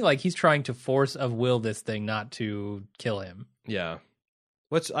seemed to me like he's trying to force of will this thing not to kill him. Yeah.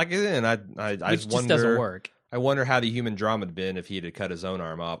 Which, again, I just doesn't work. I wonder how the human drama had been if he had cut his own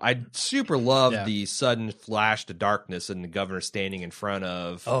arm off. I super loved the sudden flash to darkness and the governor standing in front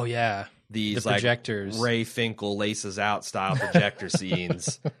of. Oh yeah, these the projectors, like Ray Finkel laces out style projector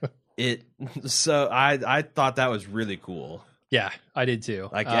scenes. So I thought that was really cool. Yeah, I did too.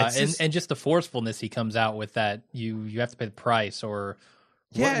 Like, and just the forcefulness he comes out with, that you have to pay the price, or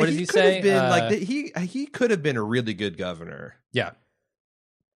what does he say? He could have been a really good governor. Yeah.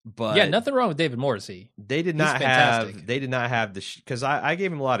 But yeah, nothing wrong with David Morrissey. They did not have the because I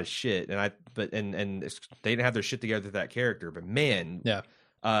gave him a lot of shit, and they didn't have their shit together with that character. But man,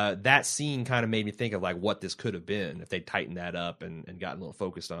 that scene kind of made me think of like what this could have been if they tightened that up and gotten a little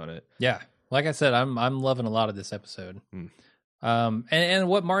focused on it. Yeah, like I said, I'm loving a lot of this episode. And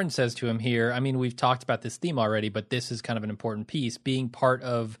what Martin says to him here. I mean, we've talked about this theme already, but this is kind of an important piece. Being part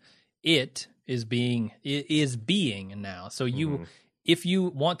of it is being now. So you. If you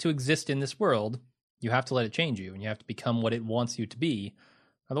want to exist in this world, you have to let it change you, and you have to become what it wants you to be.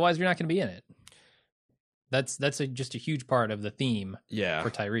 Otherwise, you're not going to be in it. That's just a huge part of the theme Yeah. for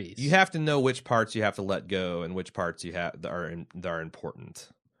Tyrese. You have to know which parts you have to let go and which parts you have that are important.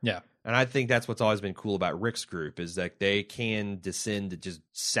 Yeah. And I think that's what's always been cool about Rick's group is that they can descend to just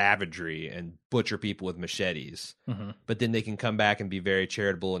savagery and butcher people with machetes, but then they can come back and be very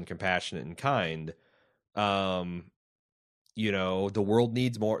charitable and compassionate and kind. You know, the world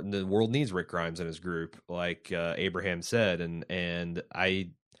needs more. The world needs Rick Grimes in his group, like Abraham said, and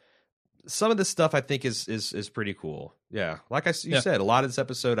some of this stuff I think is pretty cool. Yeah, like you said, a lot of this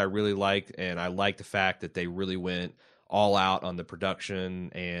episode I really liked, and I like the fact that they really went all out on the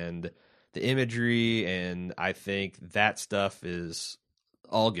production and the imagery, and I think that stuff is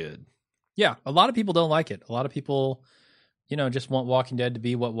all good. Yeah, a lot of people don't like it. A lot of people, just want Walking Dead to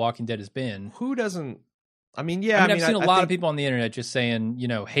be what Walking Dead has been. Who doesn't? I mean, I've seen a lot of people on the internet just saying,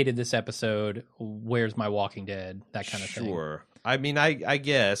 hated this episode. Where's my Walking Dead? That kind of thing. Sure. I mean, I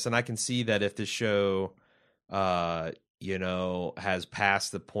guess, and I can see that if the show, has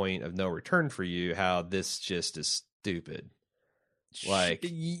passed the point of no return for you, how this just is stupid. Like,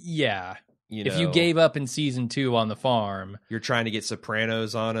 yeah. If you gave up in season 2 on the farm, you're trying to get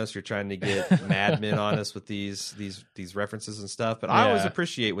Sopranos on us. You're trying to get Mad Men on us with these references and stuff. But I always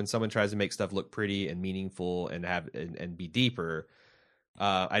appreciate when someone tries to make stuff look pretty and meaningful and have and be deeper.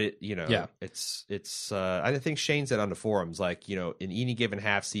 It's I think Shane said on the forums, like, in any given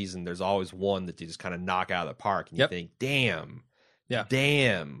half season, there's always one that you just kind of knock out of the park, and you think, damn,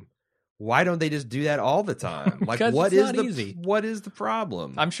 why don't they just do that all the time? Like, what is the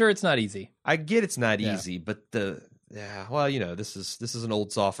problem? I'm sure it's not easy. I get it's not easy, but this is an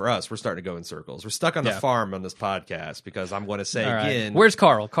old saw for us. We're starting to go in circles. We're stuck on the farm on this podcast because I'm going to say again. Where's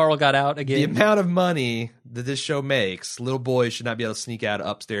Carl? Carl got out again. The amount of money that this show makes, little boys should not be able to sneak out of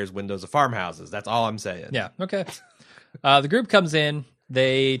upstairs windows of farmhouses. That's all I'm saying. Yeah. Okay. The group comes in.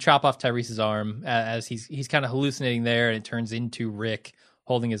 They chop off Tyrese's arm as he's kind of hallucinating there, and it turns into Rick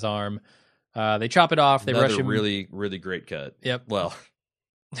holding his arm. They chop it off. They rush him. Really, really great cut. Yep. Well,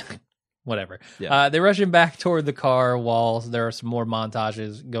 whatever. Yeah. They rush him back toward the car while there are some more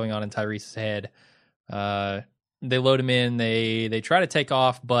montages going on in Tyrese's head. They load him in. They try to take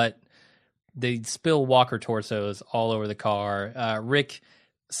off, but they spill Walker torsos all over the car. Rick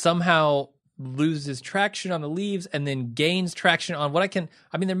somehow loses traction on the leaves and then gains traction on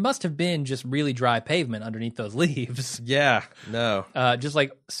there must have been just really dry pavement underneath those leaves. Yeah, no. Just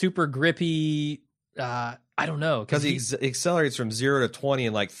like super grippy. I don't know. Because he accelerates from 0 to 20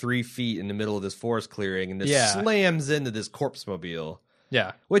 in like 3 feet in the middle of this forest clearing and just slams into this corpse mobile.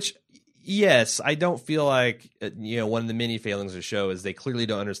 Yeah. Which, yes, I don't feel like, one of the many failings of the show is they clearly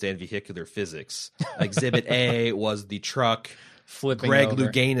don't understand vehicular physics. Exhibit A was the truck flipping Greg over.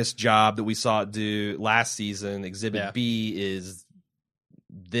 Louganis job that we saw it do last season. Exhibit B is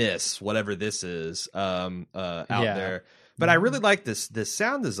this, whatever this is, out there. But I really like this. The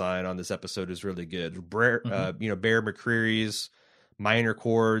sound design on this episode is really good. Bear McCreary's minor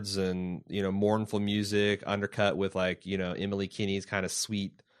chords and mournful music undercut with Emily Kinney's kind of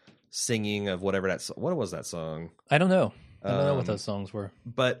sweet singing of whatever what was that song? I don't know. I don't know what those songs were.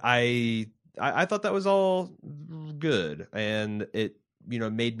 But I thought that was all good, and it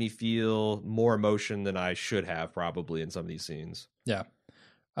made me feel more emotion than I should have probably in some of these scenes. Yeah.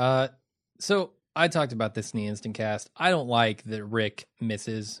 So I talked about this in the instant cast. I don't like that Rick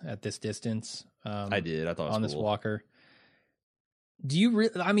misses at this distance. I did. I thought it was on cool. this walker. Do you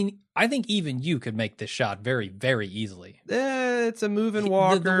really? I mean, I think even you could make this shot very, very easily. It's a moving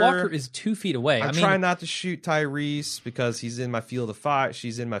walker. The walker is 2 feet away. I'm trying not to shoot Tyrese because he's in my field of fire.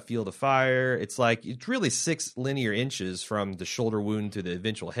 She's in my field of fire. It's really 6 linear inches from the shoulder wound to the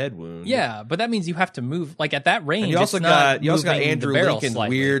eventual head wound. Yeah, but that means you have to move at that range. And you also got Andrew Lincoln's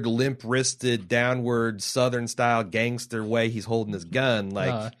slightly. weird limp wristed downward Southern style gangster way he's holding his gun.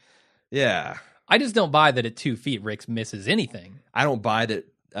 Yeah. I just don't buy that at 2 feet Rick misses anything. I don't buy that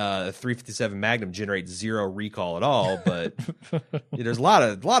a 357 Magnum generates 0 recall at all, but there's a lot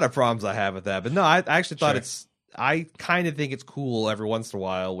of problems I have with that. But no, I actually thought I kind of think it's cool every once in a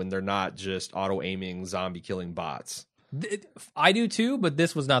while when they're not just auto aiming zombie killing bots. I do too, but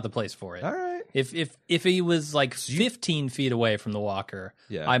this was not the place for it. All right. If he was 15 feet away from the walker,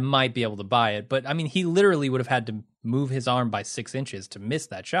 yeah. I might be able to buy it. But I mean, he literally would have had to move his arm by 6 inches to miss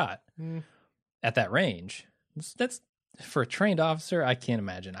that shot at that range. That's for a trained officer. I can't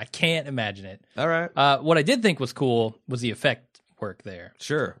imagine it. All right. What I did think was cool was the effect work there.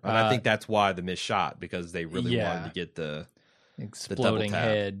 Sure. And I think that's why the missed shot, because they really wanted to get the exploding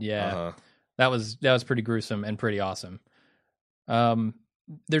head. Yeah. Uh-huh. That was pretty gruesome and pretty awesome.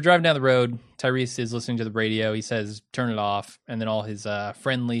 they're driving down the road. Tyrese is listening to the radio. He says, "Turn it off," and then all his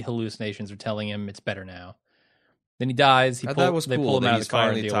friendly hallucinations are telling him it's better now. Then he dies. I thought it was they cool pull him that out of he's the car and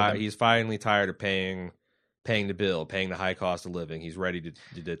finally deal with tired. him. He's finally tired of paying the bill, paying the high cost of living. He's ready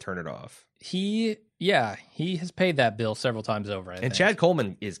to turn it off. He has paid that bill several times over. I think. Chad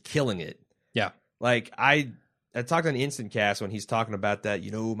Coleman is killing it. Yeah. Like I talked on the Instant Cast when he's talking about that,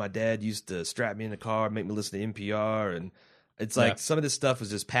 my dad used to strap me in the car, make me listen to NPR, and it's like some of this stuff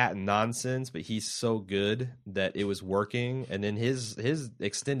was just patent nonsense, but he's so good that it was working. And then his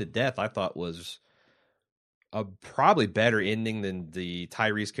extended death, I thought, was a probably better ending than the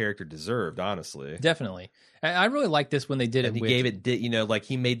Tyrese character deserved, honestly. Definitely. I really like this when they did and it. He gave it, like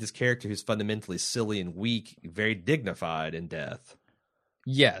he made this character who's fundamentally silly and weak, very dignified in death.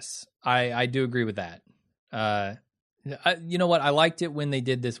 Yes, I do agree with that. You know what? I liked it when they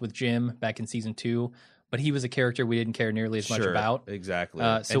did this with Jim back in season 2, but he was a character we didn't care nearly as much about. Exactly.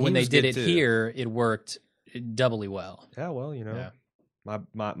 So when they did it here, it worked doubly well. Yeah, well,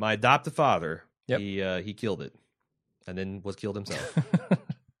 my adoptive father, he killed it, and then was killed himself.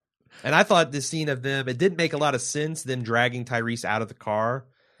 And I thought this scene of them, it didn't make a lot of sense, them dragging Tyrese out of the car.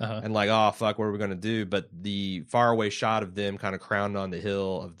 And like, oh fuck, what are we gonna do? But the faraway shot of them kind of crowned on the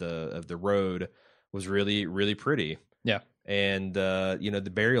hill of the road was really, really pretty. Yeah. And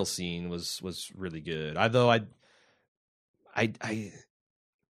the burial scene was really good. Although I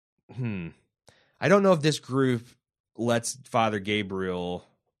don't know if this group lets Father Gabriel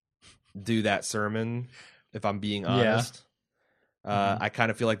do that sermon, if I'm being honest. I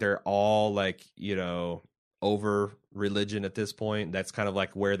kind of feel like they're all like, over religion at this point. That's kind of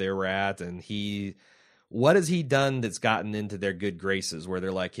like where they were at. And what has he done that's gotten into their good graces where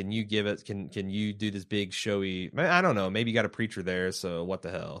they're like, can you do this big showy, I don't know, maybe you got a preacher there, so what the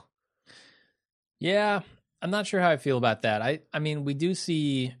hell? Yeah, I'm not sure how I feel about that. I mean, we do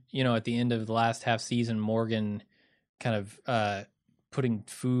see, at the end of the last half season, Morgan kind of putting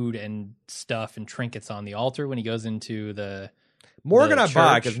food and stuff and trinkets on the altar when he goes into the Morgan the I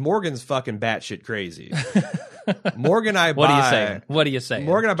buy, church. because Morgan's fucking batshit crazy. Morgan I buy. What are you saying?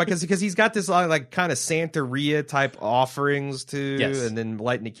 Morgan I buy, because he's got this like kind of Santeria type offerings too, and then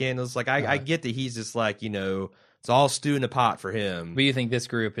lighting the candles. Like I get that he's just like, it's all stew in a pot for him. But you think this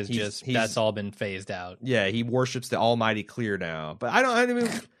group is that's all been phased out? Yeah, he worships the Almighty Clear now. But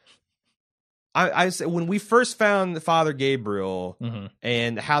I say when we first found Father Gabriel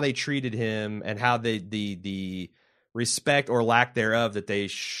and how they treated him and how the respect or lack thereof that they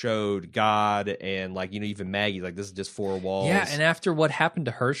showed God and like, even Maggie, like this is just four walls. Yeah, and after what happened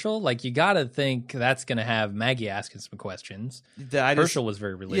to Herschel, like you got to think that's going to have Maggie asking some questions. Herschel was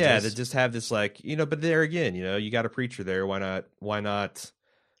very religious. Yeah, to just have this like, but there again, you got a preacher there. Why not?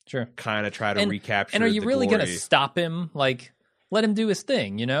 Sure. Kind of try to recapture. And are you really going to stop him? Like, let him do his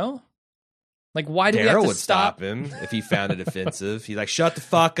thing, Like, why do we have to would stop him if he found it offensive. He's like, shut the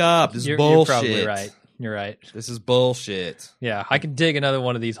fuck up. This is bullshit. You're probably right. You're right. This is bullshit. Yeah, I can dig another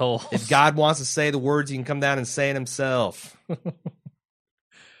one of these holes. If God wants to say the words, he can come down and say it himself.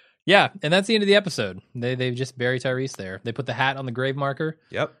 Yeah, and that's the end of the episode. They just bury Tyrese there. They put the hat on the grave marker.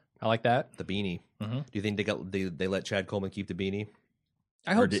 Yep. I like that. The beanie. Do you think they let Chad Coleman keep the beanie?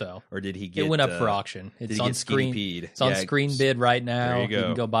 I hope so. Or did he get? It went up for auction. It's on screen. It's on screen bid right now. There you go. You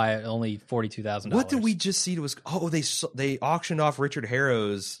can go buy it only $42,000. What did we just see? They auctioned off Richard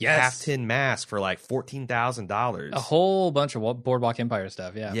Harrow's half tin mask for like $14,000. A whole bunch of Boardwalk Empire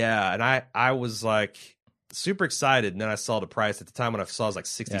stuff. Yeah. Yeah, and I was like super excited, and then I saw the price at the time when I saw it was like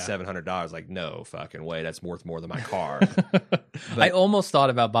 $6,700. Like, no fucking way, that's worth more than my car. I almost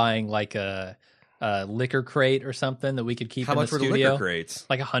thought about buying like a liquor crate or something that we could keep in the studio. How much were the liquor crates?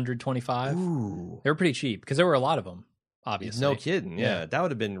 Like $125. Ooh. They were pretty cheap because there were a lot of them, obviously. No kidding. Yeah. That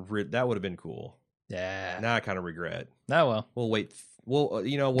would have been cool. Yeah. Now I kind of regret. Oh, well. We'll wait. Well, go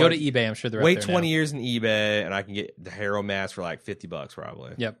to eBay. I'm sure they're wait up there 20 now. years in eBay and I can get the Harrow mask for like $50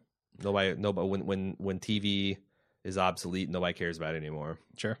 probably. Yep. Nobody when TV is obsolete, nobody cares about it anymore.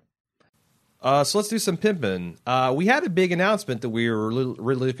 Sure. So let's do some pimping. We had a big announcement that we were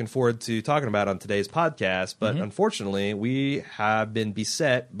really looking forward to talking about on today's podcast, but unfortunately, we have been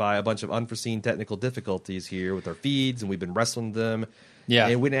beset by a bunch of unforeseen technical difficulties here with our feeds, and we've been wrestling them. Yeah,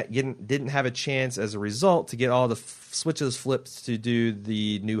 and we didn't have a chance as a result to get all the switches flipped to do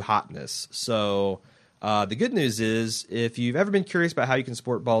the new hotness. So the good news is, if you've ever been curious about how you can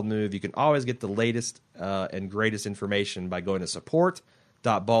support Bald Move, you can always get the latest and greatest information by going to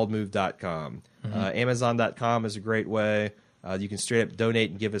support.baldmove.com. Amazon.com is a great way. You can straight up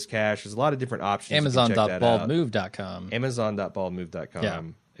donate and give us cash. There's a lot of different options. Amazon.baldmove.com. Amazon.baldmove.com. Yeah.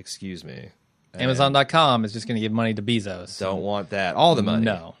 Excuse me. Amazon.com is just going to give money to Bezos. Don't want that. All the money.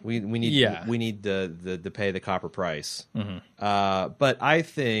 No. We need the pay the copper price. But I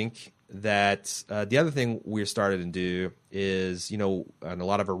think that the other thing we're starting to do is, and a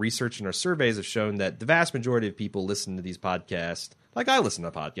lot of our research and our surveys have shown that the vast majority of people listen to these podcasts. Like I listen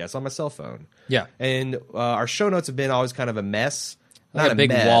to podcasts on my cell phone. Yeah. And our show notes have been always kind of a mess. Not a big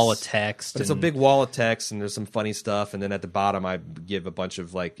mess, wall of text. But it's a big wall of text, and there's some funny stuff. And then at the bottom, I give a bunch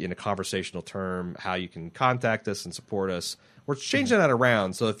of, like, in a conversational term, how you can contact us and support us. We're changing that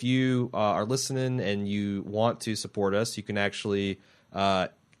around. So if you are listening and you want to support us, you can actually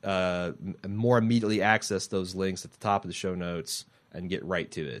more immediately access those links at the top of the show notes and get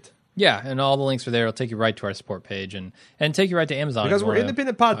right to it. Yeah, and all the links are there. It'll take you right to our support page and take you right to Amazon. Because we're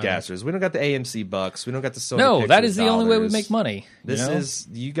independent podcasters. We don't got the AMC bucks. We don't got the Sony Pictures that is the dollars. only way we make money. This is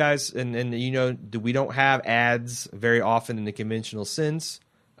you guys, and we don't have ads very often in the conventional sense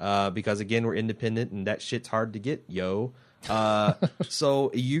because, again, we're independent and that shit's hard to get, yo.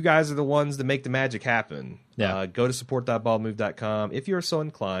 So you guys are the ones that make the magic happen. Yeah. Go to support.baldmove.com if you're so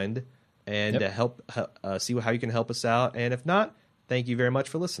inclined and help see how you can help us out. And if not, thank you very much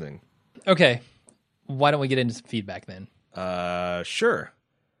for listening. Okay. Why don't we get into some feedback then? Sure.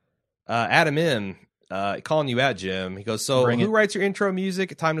 Adam M. Calling you out, Jim. He goes, so who writes your intro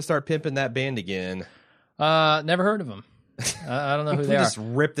music? Time to start pimping that band again. Never heard of them. I don't know who they are. We just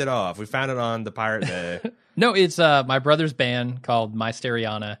ripped it off. We found it on the Pirate Bay. No, it's my brother's band called My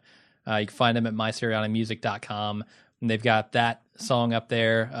Stereana. You can find them at mystereanamusic.com. And they've got that song up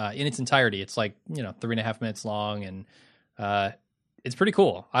there in its entirety. It's like, 3.5 minutes long, and it's pretty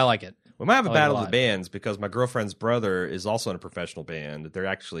cool. I like it. We might have a battle of the bands because my girlfriend's brother is also in a professional band. They're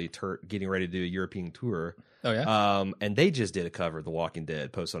actually getting ready to do a European tour. Oh, yeah? And they just did a cover of The Walking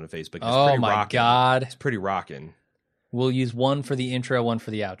Dead, posted on Facebook. Oh, my God. It's pretty rocking. We'll use one for the intro, one for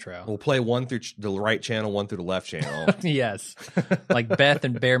the outro. We'll play one through the right channel, one through the left channel. Yes. Like Beth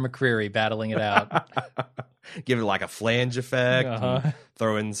and Bear McCreary battling it out. Give it like a flange effect. And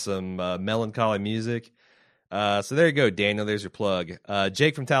throw in some melancholy music. So there you go, Daniel. There's your plug.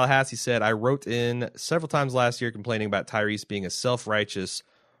 Jake from Tallahassee said, I wrote in several times last year complaining about Tyrese being a self-righteous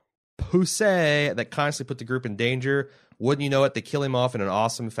pussy that constantly put the group in danger. Wouldn't you know it, they kill him off in an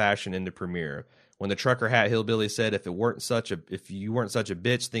awesome fashion in the premiere. When the trucker hat hillbilly said, if you weren't such a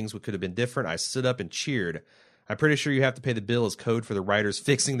bitch, things could have been different, I stood up and cheered. I'm pretty sure you have to pay the bill as code for the writers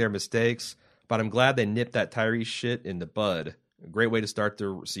fixing their mistakes, but I'm glad they nipped that Tyrese shit in the bud. A great way to start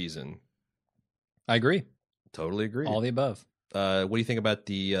the season. I agree. Totally agree. All the above. What do you think about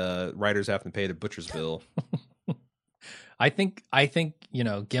the writers having to pay the butcher's bill? I think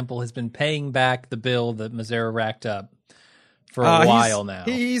Gimple has been paying back the bill that Mazzara racked up for a while now.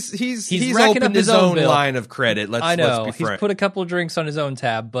 He's racking opened up his own bill. line of credit. I know. Let's be he's put a couple of drinks on his own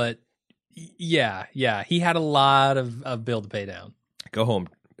tab, but yeah, he had a lot of bill to pay down. Go home,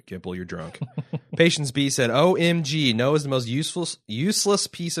 Gimple, you're drunk. Patience B said, OMG, Noah's the most useless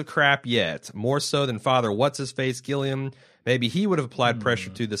piece of crap yet. More so than Father What's-His-Face Gilliam. Maybe he would have applied pressure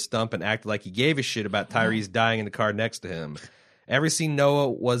to the stump and acted like he gave a shit about Tyrese dying in the car next to him. Every scene Noah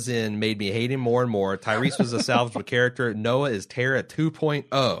was in made me hate him more and more. Tyrese was a salvageable character. Noah is Tara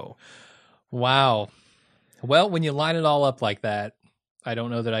 2.0. Wow. Well, when you line it all up like that, I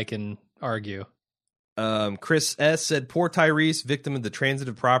don't know that I can argue. Chris S. said, poor Tyrese, victim of the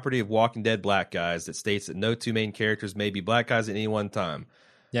transitive property of Walking Dead black guys that states that no two main characters may be black guys at any one time.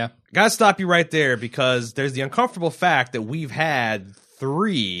 Yeah. Gotta stop you right there because there's the uncomfortable fact that we've had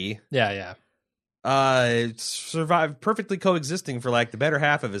 3. Yeah. Survived perfectly coexisting for like the better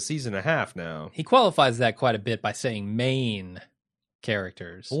half of a season and a half now. He qualifies that quite a bit by saying main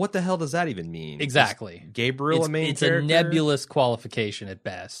characters. Well, what the hell does that even mean? Exactly. Is Gabriel a main character? It's a nebulous qualification at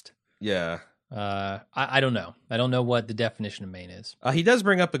best. Yeah. I don't know. I don't know what the definition of main is. He does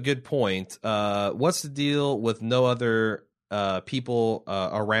bring up a good point. What's the deal with no other people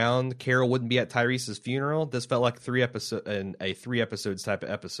around? Carol wouldn't be at Tyrese's funeral. This felt like a 3 episodes type of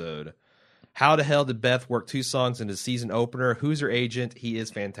episode. How the hell did Beth work 2 songs into the season opener? Who's her agent? He is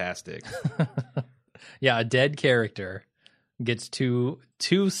fantastic. Yeah, a dead character gets two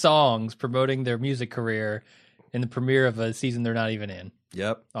songs promoting their music career in the premiere of a season they're not even in.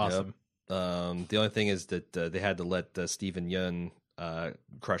 Yep. Awesome. Yep. The only thing is that they had to let Stephen Yun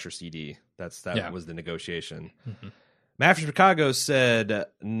crush her CD. That was the negotiation. Mm-hmm. Matt from Chicago said,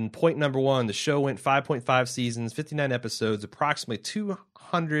 point number 1, the show went 5.5 seasons, 59 episodes, approximately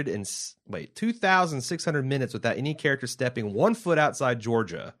 2,600 minutes without any character stepping 1 foot outside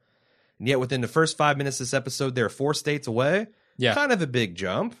Georgia. And yet within the first 5 minutes of this episode, they're 4 states away. Yeah. Kind of a big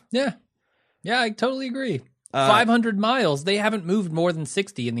jump. Yeah. Yeah, I totally agree. 500 miles. They haven't moved more than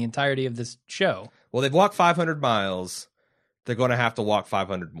 60 in the entirety of this show. Well, they've walked 500 miles. They're going to have to walk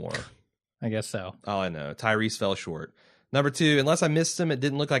 500 more. I guess so. Oh, I know. Tyrese fell short. Number 2, unless I missed him, it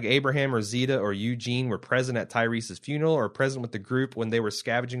didn't look like Abraham or Zeta or Eugene were present at Tyrese's funeral or present with the group when they were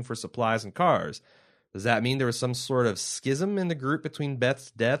scavenging for supplies and cars. Does that mean there was some sort of schism in the group between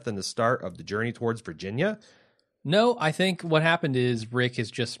Beth's death and the start of the journey towards Virginia? No, I think what happened is Rick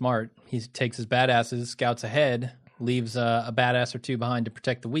is just smart. He takes his badasses, scouts ahead, leaves a badass or two behind to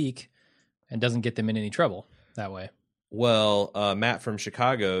protect the weak, and doesn't get them in any trouble that way. Well, Matt from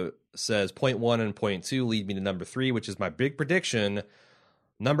Chicago says point 1 and point 2 lead me to number 3, which is my big prediction.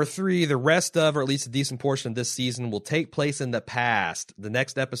 Number 3, the rest of, or at least a decent portion of this season, will take place in the past. The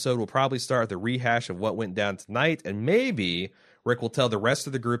next episode will probably start with a rehash of what went down tonight, and maybe Rick will tell the rest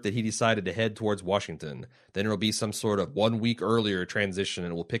of the group that he decided to head towards Washington. Then it'll be some sort of 1 week earlier transition,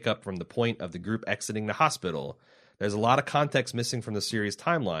 and it will pick up from the point of the group exiting the hospital. There's a lot of context missing from the series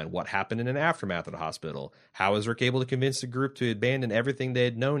timeline. What happened in an aftermath of the hospital? How is Rick able to convince the group to abandon everything they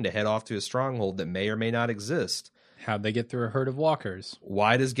had known to head off to a stronghold that may or may not exist? How'd they get through a herd of walkers?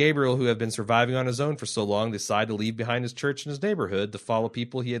 Why does Gabriel, who had been surviving on his own for so long, decide to leave behind his church and his neighborhood to follow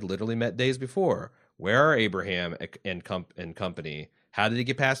people he had literally met days before? Where are Abraham and company? How did he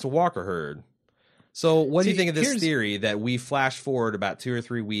get past the walker herd? So what do you think of this theory that we flash forward about 2 or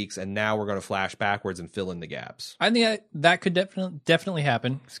 3 weeks and now we're going to flash backwards and fill in the gaps? I think that could definitely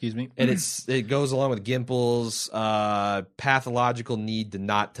happen. Excuse me. And it goes along with Gimple's pathological need to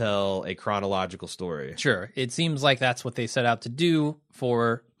not tell a chronological story. Sure. It seems like that's what they set out to do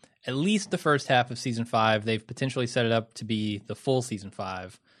for at least the first half of season 5. They've potentially set it up to be the full season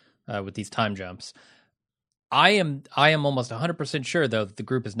 5 with these time jumps. I am almost 100% sure, though, that the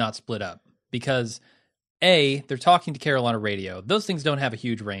group is not split up. Because, A, they're talking to Carolina radio. Those things don't have a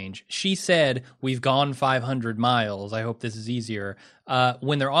huge range. She said, we've gone 500 miles. I hope this is easier.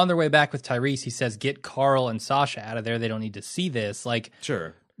 When they're on their way back with Tyrese, he says, get Carl and Sasha out of there. They don't need to see this. Like,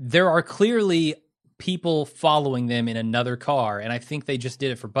 sure. There are clearly people following them in another car, and I think they just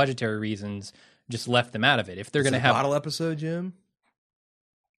did it for budgetary reasons, just left them out of it. If they're going to have a bottle episode, Jim?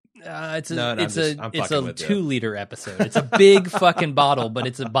 It's a 2-liter episode. It's a big fucking bottle, but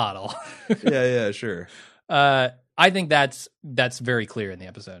it's a bottle. yeah, sure. I think that's very clear in the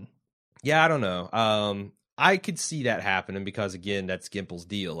episode. Yeah, I don't know. I could see that happening because, again, that's Gimple's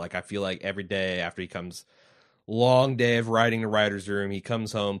deal. Like, I feel like every day after he comes, long day of writing the writer's room, he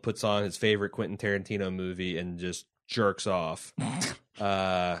comes home, puts on his favorite Quentin Tarantino movie, and just jerks off.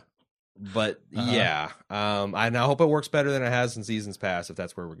 But yeah, and I hope it works better than it has in seasons past, if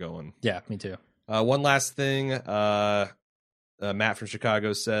that's where we're going. Yeah, me too. One last thing, Matt from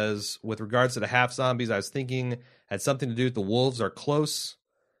Chicago says, with regards to the half zombies, I was thinking had something to do with the wolves are close.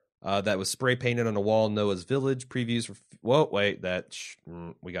 That was spray painted on the wall in Noah's village. Previews for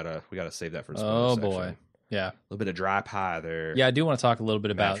we gotta save that for the spoiler section. Boy, yeah, a little bit of dry pie there. Yeah, I do want to talk a little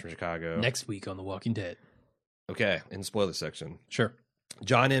bit Matt about from Chicago next week on The Walking Dead. Okay, in the spoiler section, sure.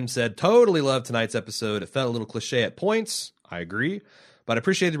 John M. said, totally loved tonight's episode. It felt a little cliche at points. I agree. But I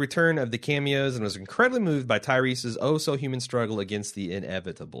appreciated the return of the cameos and was incredibly moved by Tyrese's oh-so-human struggle against the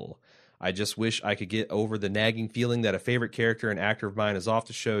inevitable. I just wish I could get over the nagging feeling that a favorite character and actor of mine is off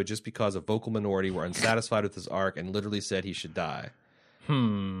the show just because a vocal minority were unsatisfied with his arc and literally said he should die.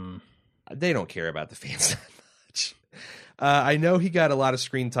 They don't care about the fans that much. I know he got a lot of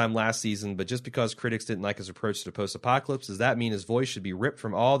screen time last season, but just because critics didn't like his approach to post-apocalypse, does that mean his voice should be ripped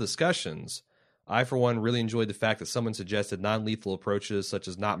from all discussions? I, for one, really enjoyed the fact that someone suggested non-lethal approaches, such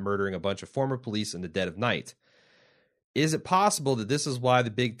as not murdering a bunch of former police in the dead of night. Is it possible that this is why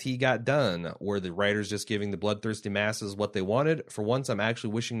the Big T got done? Were the writers just giving the bloodthirsty masses what they wanted? For once, I'm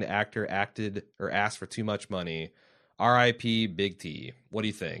actually wishing the actor acted or asked for too much money. R.I.P. Big T. What do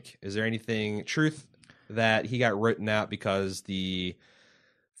you think? Is there anything truth that he got written out because the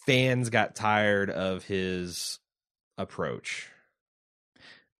fans got tired of his approach?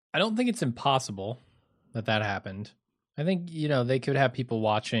 I don't think it's impossible that happened. I think, they could have people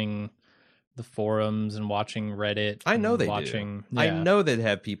watching the forums and watching Reddit. I know they do. Yeah. I know they'd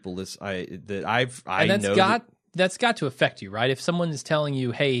have people listen. That's got to affect you, right? If someone is telling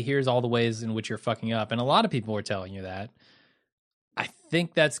you, hey, here's all the ways in which you're fucking up, and a lot of people are telling you that, I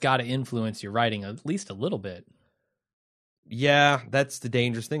think that's got to influence your writing at least a little bit. Yeah, that's the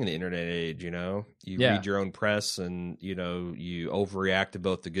dangerous thing in the internet age, You read your own press and, you overreact to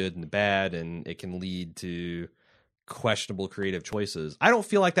both the good and the bad, and it can lead to questionable creative choices. I don't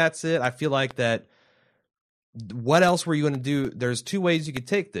feel like that's it. I feel like that what else were you going to do? There's 2 ways you could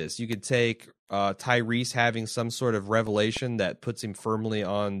take this. You could take Tyrese having some sort of revelation that puts him firmly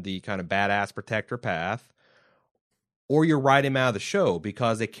on the kind of badass protector path, or you write him out of the show,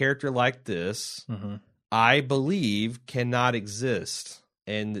 because a character like this, I believe, cannot exist.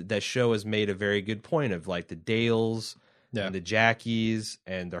 And that show has made a very good point of like the Dales and the Jackies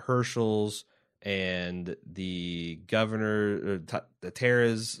and the Herschels and the governor, the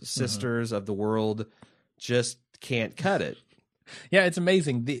Tara's sisters of the world just can't cut it. Yeah, it's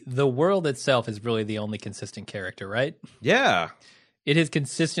amazing. The world itself is really the only consistent character, right? Yeah. It has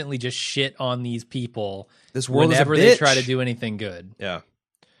consistently just shit on these people This world whenever is a bitch. they try to do anything good. Yeah.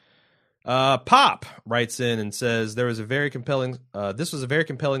 Pop writes in and says this was a very compelling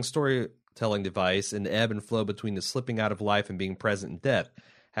storytelling device in the ebb and flow between the slipping out of life and being present in death.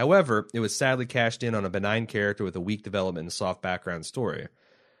 However, it was sadly cashed in on a benign character with a weak development and soft background story.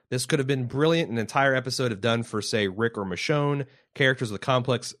 This could have been brilliant, an entire episode if done for, say, Rick or Michonne, characters with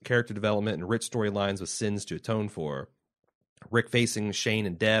complex character development and rich storylines with sins to atone for. Rick facing Shane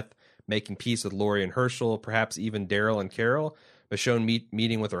in death, making peace with Lori and Herschel, perhaps even Daryl and Carol. Michonne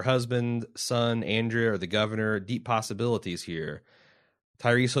meeting with her husband, son, Andrea, or the governor. Deep possibilities here.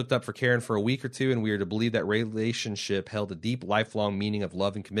 Tyrese hooked up for Karen for a week or two, and we are to believe that relationship held a deep, lifelong meaning of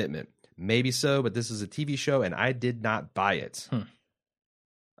love and commitment. Maybe so, but this is a TV show, and I did not buy it.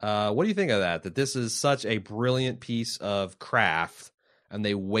 What do you think of that? That this is such a brilliant piece of craft, and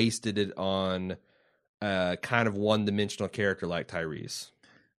they wasted it on kind of one-dimensional character like Tyrese.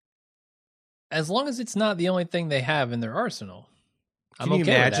 As long as it's not the only thing they have in their arsenal. Can you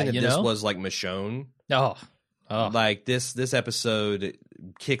imagine if this was like Michonne? Oh. Like this episode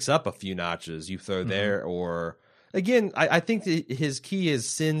kicks up a few notches you throw there, or again, I think that his key is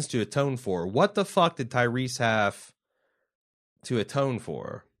sins to atone for. What the fuck did Tyrese have to atone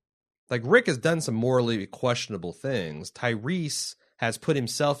for? Like, Rick has done some morally questionable things. Tyrese has put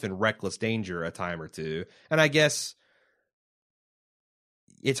himself in reckless danger a time or two, and I guess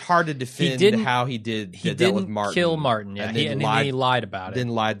it's hard to defend how he did. He dealt with didn't Martin, kill Martin, yeah. And then he lied about it. Then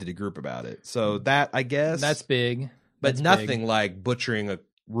lied to the group about it. So that, I guess, that's big. But nothing like butchering a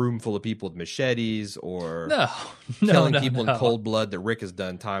room full of people with machetes or killing people in cold blood that Rick has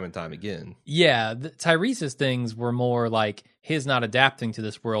done time and time again. Yeah, Tyrese's things were more like his not adapting to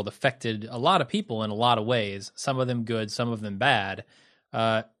this world affected a lot of people in a lot of ways. Some of them good, some of them bad.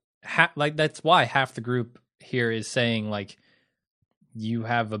 Like that's why half the group here is saying like, you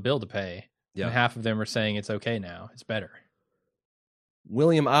have a bill to pay. Yeah. And half of them are saying it's okay now. It's better.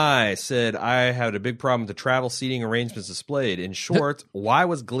 William I. said, I had a big problem with the travel seating arrangements displayed. In short, why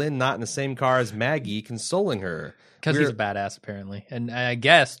was Glenn not in the same car as Maggie consoling her? Because he's a badass, apparently. And I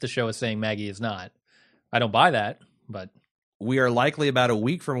guess the show is saying Maggie is not. I don't buy that, but... We are likely about a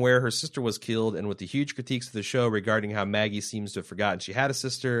week from where her sister was killed, and with the huge critiques of the show regarding how Maggie seems to have forgotten she had a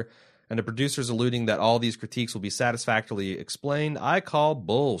sister... and the producers alluding that all these critiques will be satisfactorily explained, I call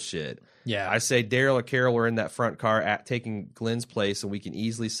bullshit. Yeah. I say Daryl or Carol are in that front car taking Glenn's place, and we can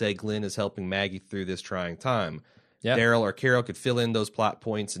easily say Glenn is helping Maggie through this trying time. Yeah. Daryl or Carol could fill in those plot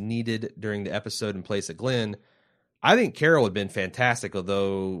points needed during the episode in place of Glenn. I think Carol would have been fantastic,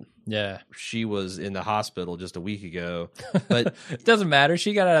 although she was in the hospital just a week ago. But it doesn't matter.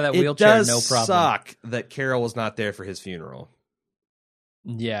 She got out of that wheelchair, no problem. It does suck that Carol was not there for his funeral.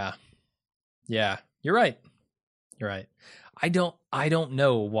 Yeah. Yeah, you're right. You're right. I don't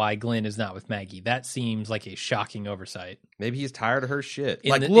know why Glenn is not with Maggie. That seems like a shocking oversight. Maybe he's tired of her shit.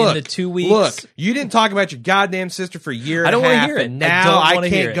 In the 2 weeks. Look, you didn't talk about your goddamn sister for a year and a half. I don't want to hear it. And now I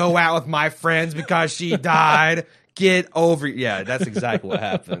can't go out with my friends because she died. Get over it. Yeah, that's exactly what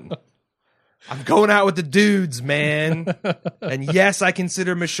happened. I'm going out with the dudes, man. And yes, I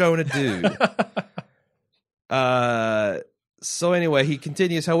consider Michonne a dude. So anyway, he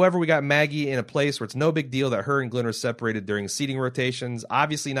continues, however, we got Maggie in a place where it's no big deal that her and Glenn are separated during seating rotations,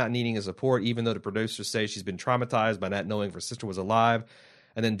 obviously not needing his support, even though the producers say she's been traumatized by not knowing if her sister was alive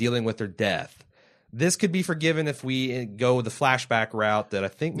and then dealing with her death. This could be forgiven if we go the flashback route that I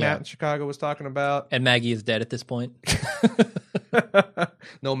think Matt in Chicago was talking about. And Maggie is dead at this point.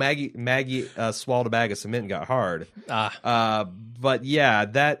 No, Maggie swallowed a bag of cement and got hard. But yeah,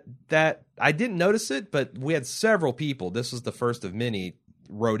 that I didn't notice it, but we had several people. This was the first of many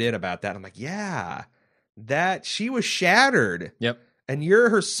wrote in about that. I'm like, yeah, that she was shattered. Yep. And you're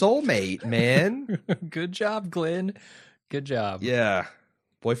her soulmate, man. Good job, Glenn. Good job. Yeah.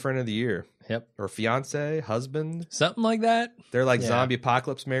 Boyfriend of the year. Yep. Or fiance, husband. Something like that. They're like zombie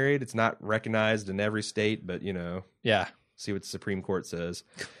apocalypse married. It's not recognized in every state, but you know. Yeah. See what the Supreme Court says.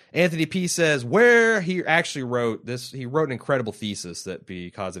 Anthony P. says, where he actually wrote this, he wrote an incredible thesis that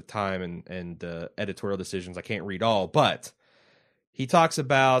because of time and editorial decisions, I can't read all, but He talks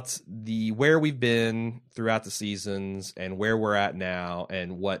about where we've been throughout the seasons and where we're at now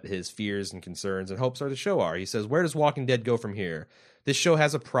and what his fears and concerns and hopes are the show are. He says, where does Walking Dead go from here? This show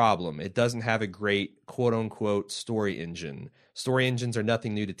has a problem. It doesn't have a great quote-unquote story engine. Story engines are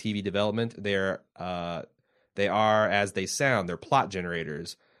nothing new to TV development. They are, as they sound, they're plot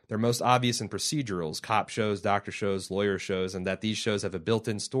generators. They're most obvious in procedurals, cop shows, doctor shows, lawyer shows, and that these shows have a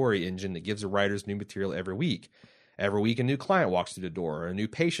built-in story engine that gives the writers new material every week. Every week, a new client walks through the door, or a new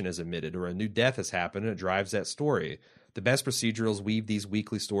patient is admitted, or a new death has happened, and it drives that story. The best procedurals weave these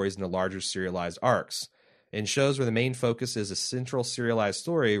weekly stories into larger serialized arcs. In shows where the main focus is a central serialized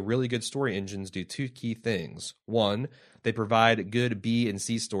story, really good story engines do two key things. One, they provide good B and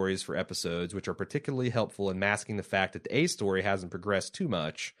C stories for episodes, which are particularly helpful in masking the fact that the A story hasn't progressed too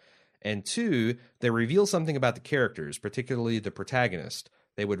much. And two, they reveal something about the characters, particularly the protagonist.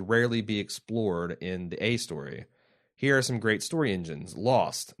 They would rarely be explored in the A story. Here are some great story engines.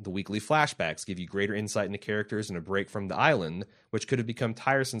 Lost. The weekly flashbacks give you greater insight into characters and a break from the island, which could have become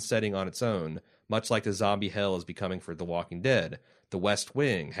tiresome setting on its own, much like the zombie hell is becoming for The Walking Dead. The West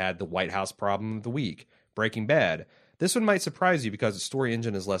Wing had the White House problem of the week. Breaking Bad. This one might surprise you because the story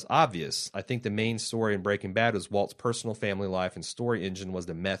engine is less obvious. I think the main story in Breaking Bad was Walt's personal family life, and story engine was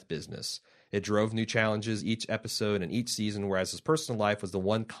the meth business. It drove new challenges each episode and each season, whereas his personal life was the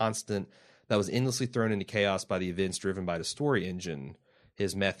one constant that was endlessly thrown into chaos by the events driven by the story engine,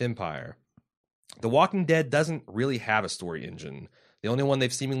 his meth empire. The Walking Dead doesn't really have a story engine. The only one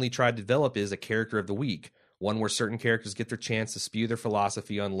they've seemingly tried to develop is a character of the week, one where certain characters get their chance to spew their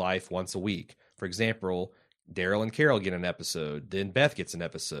philosophy on life once a week. For example, Daryl and Carol get an episode, then Beth gets an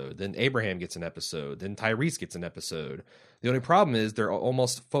episode, then Abraham gets an episode, then Tyrese gets an episode. The only problem is they're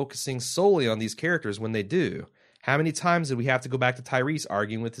almost focusing solely on these characters when they do. How many times did we have to go back to Tyrese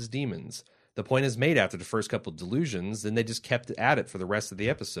arguing with his demons? The point is made after the first couple of delusions, then they just kept at it for the rest of the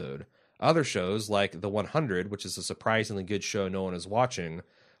episode. Other shows, like The 100, which is a surprisingly good show no one is watching,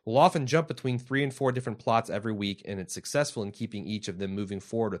 will often jump between 3 and 4 different plots every week, and it's successful in keeping each of them moving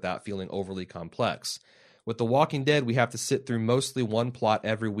forward without feeling overly complex. With The Walking Dead, we have to sit through mostly one plot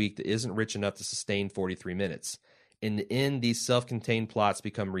every week that isn't rich enough to sustain 43 minutes. In the end, these self-contained plots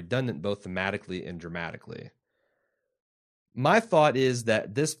become redundant both thematically and dramatically. My thought is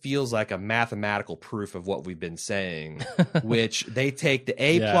that this feels like a mathematical proof of what we've been saying, which they take the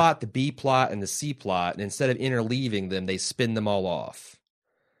A plot, the B plot, and the C plot, and instead of interleaving them, they spin them all off.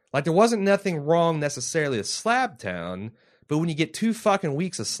 Like, there wasn't nothing wrong necessarily with Slabtown, but when you get 2 fucking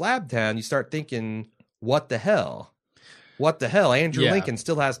weeks of Slabtown, you start thinking, what the hell? What the hell? Andrew Lincoln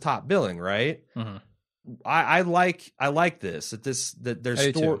still has top billing, right? Mm-hmm. I like this.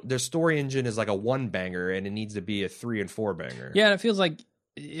 That their story engine is like a 1-banger, and it needs to be a 3 and 4-banger. Yeah, and it feels like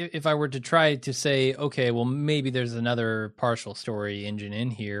if I were to try to say, okay, well, maybe there's another partial story engine in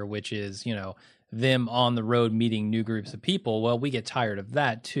here, which is, you know, them on the road meeting new groups of people. Well, we get tired of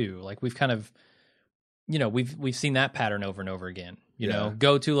that too. Like, we've kind of, you know, we've seen that pattern over and over again. You know,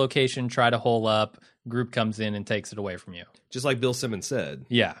 go to location, try to hole up, group comes in and takes it away from you. Just like Bill Simmons said.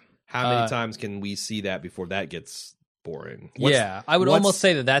 Yeah. How many times can we see that before that gets boring? I would almost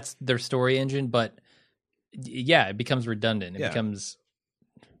say that that's their story engine, but yeah, it becomes redundant. It becomes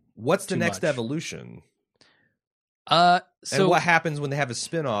What's the next evolution? So and what happens when they have a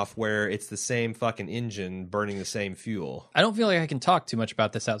spinoff where it's the same fucking engine burning the same fuel? I don't feel like I can talk too much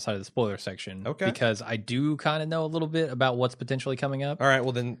about this outside of the spoiler section. Okay. Because I do kind of know a little bit about what's potentially coming up. All right,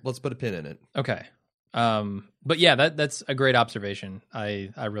 well then let's put a pin in it. Okay. But yeah, that's a great observation. I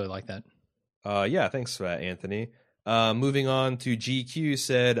really like that. Yeah, thanks for that, Anthony. Moving on to GQ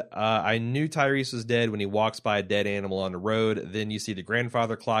said, I knew Tyrese was dead when he walks by a dead animal on the road. Then you see the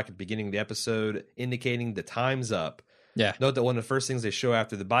grandfather clock at the beginning of the episode indicating the time's up. Yeah. Note that one of the first things they show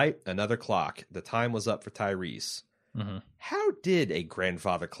after the bite, another clock. The time was up for Tyrese. Mm-hmm. How did a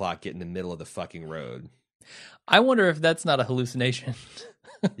grandfather clock get in the middle of the fucking road? I wonder if that's not a hallucination.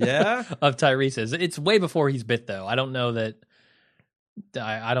 Yeah? Of Tyrese's. It's way before he's bit, though. I don't know that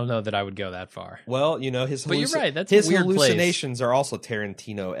I would go that far. Well, you know, but you're right. That's his a weird hallucinations place. Are also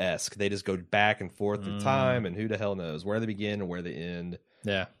Tarantino-esque. They just go back and forth through time, and who the hell knows where they begin and where they end.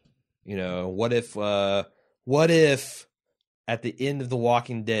 Yeah. You know, what if at the end of The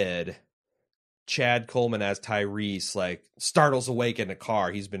Walking Dead, Chad Coleman as Tyrese like startles awake in a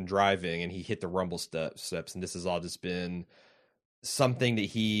car he's been driving, and he hit the rumble steps, and this has all just been something that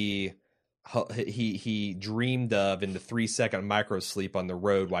he dreamed of in the 3-second micro sleep on the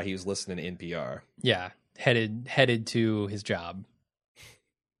road while he was listening to NPR. Yeah, headed to his job.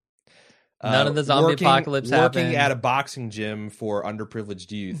 None of the zombie apocalypse working happened. at a boxing gym for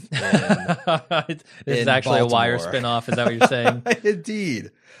underprivileged youth. In This is actually a Wire Baltimore. spinoff. Is that what you're saying?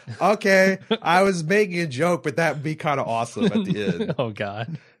 Indeed. Okay, I was making a joke, but that would be kind of awesome at the end. Oh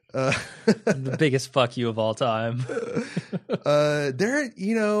God, Uh, the biggest fuck you of all time. there,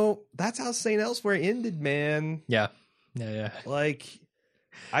 that's how St. Elsewhere ended, man. Yeah. Like,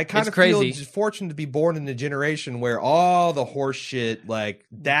 I kind It's of feel crazy. just fortunate to be born in a generation where all the horse shit, like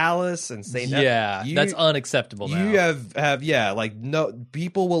Dallas and St. Yeah, that's unacceptable now. You have like no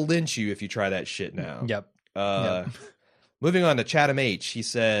people will lynch you if you try that shit now. Yep. Moving on to Chatham H, she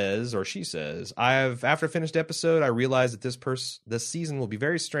says, after a finished episode, I realized that this season will be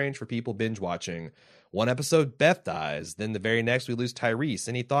very strange for people binge watching. One episode, Beth dies. Then the very next, we lose Tyrese.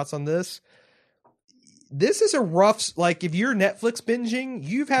 Any thoughts on this? This is a rough, like, if you're Netflix binging,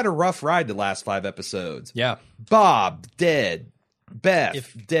 you've had a rough ride the last 5 episodes. Yeah. Bob, dead.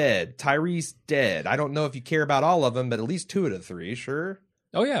 Beth, dead. Tyrese, dead. I don't know if you care about all of them, but at least 2 of the 3, sure.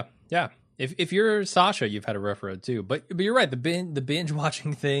 Oh yeah. Yeah. If you're Sasha, you've had a rough road too. But you're right. The binge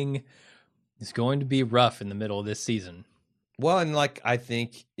watching thing is going to be rough in the middle of this season. Well, and like I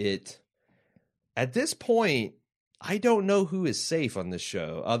think at this point, I don't know who is safe on this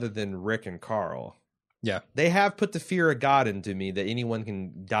show other than Rick and Carl. Yeah. They have put the fear of God into me that anyone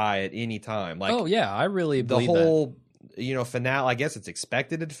can die at any time. Like, oh yeah, I really the believe whole finale. I guess it's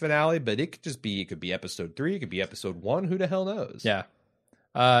expected at finale, but it could be episode 3, it could be episode 1. Who the hell knows? Yeah.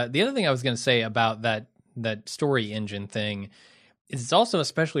 The other thing I was going to say about that story engine thing is it's also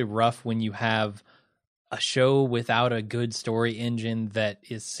especially rough when you have a show without a good story engine that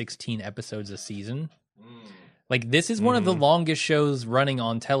is 16 episodes a season. Like, this is one of the longest shows running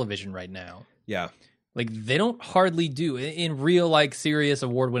on television right now. Yeah. Like, they don't hardly do in real, like, serious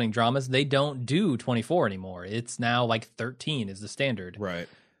award-winning dramas. They don't do 24 anymore. It's now like 13 is the standard. Right.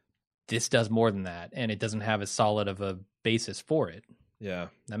 This does more than that, and it doesn't have as solid of a basis for it. Yeah.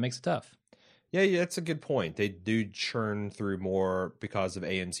 That makes it tough. Yeah, that's a good point. They do churn through more because of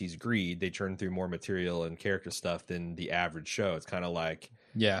AMC's greed. They churn through more material and character stuff than the average show. It's kind of like,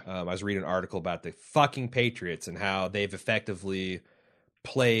 I was reading an article about the fucking Patriots and how they've effectively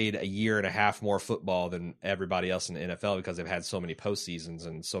played a year and a half more football than everybody else in the NFL because they've had so many postseasons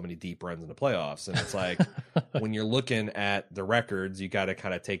and so many deep runs in the playoffs. And it's like, when you're looking at the records, you got to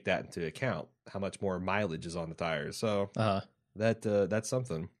kind of take that into account, how much more mileage is on the tires. So that's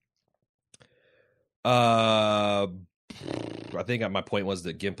something. I think my point was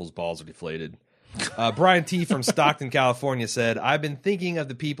that Gimple's balls are deflated. Brian T. from Stockton, California said, I've been thinking of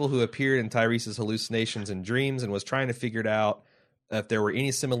the people who appeared in Tyrese's hallucinations and dreams and was trying to figure it out if there were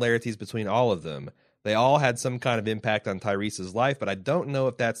any similarities between all of them. They all had some kind of impact on Tyrese's life, but I don't know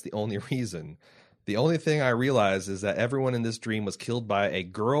if that's the only reason. The only thing I realized is that everyone in this dream was killed by a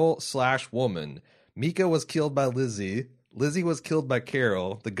girl/woman. Mika was killed by Lizzie. Lizzie was killed by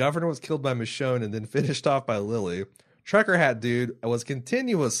Carol. The governor was killed by Michonne and then finished off by Lily. Trucker Hat Dude was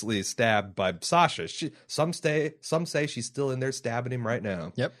continuously stabbed by Sasha. Some say she's still in there stabbing him right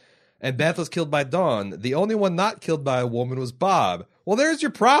now. Yep. And Beth was killed by Dawn. The only one not killed by a woman was Bob. Well, there's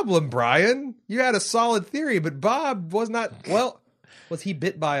your problem, Brian. You had a solid theory, but Bob was not. Well, was he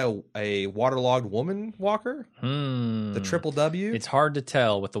bit by a waterlogged woman walker? The Triple W? It's hard to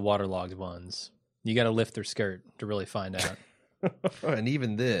tell with the waterlogged ones. You got to lift their skirt to really find out. And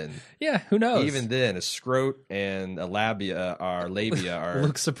even then, yeah, who knows? Even then, a scrot and a labia are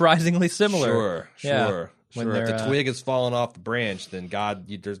look surprisingly similar. Sure. If the twig has fallen off the branch, then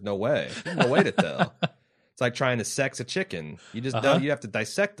there's no way. There's no way to tell. It's like trying to sex a chicken. You just don't. You have to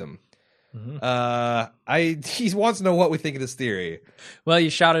dissect them. He wants to know what we think of this theory. Well, you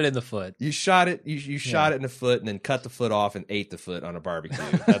shot it in the foot. You shot it. You shot it in the foot, and then cut the foot off and ate the foot on a barbecue.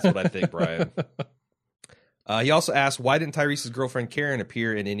 That's what I think, Brian. He also asked, why didn't Tyrese's girlfriend Karen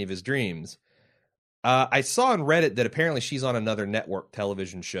appear in any of his dreams? I saw on Reddit that apparently she's on another network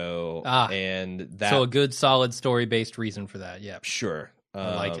television show, and so a good, solid story-based reason for that. Yeah, sure,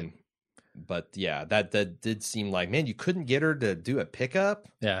 I like it. But yeah, that did seem like, man, you couldn't get her to do a pickup.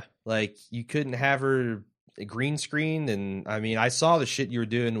 Yeah, like you couldn't have her green screened, and I mean, I saw the shit you were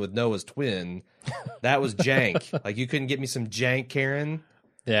doing with Noah's twin. That was jank. Like you couldn't get me some jank, Karen.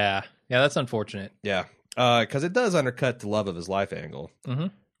 Yeah, that's unfortunate. Yeah. Because it does undercut the love of his life angle. Mm-hmm.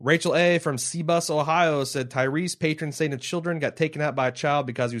 Rachel A. from Seabus, Ohio said Tyrese, patron saint of children, got taken out by a child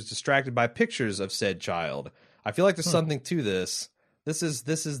because he was distracted by pictures of said child. I feel like there's something to this. This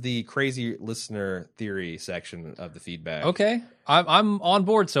is the crazy listener theory section of the feedback. Okay, I'm on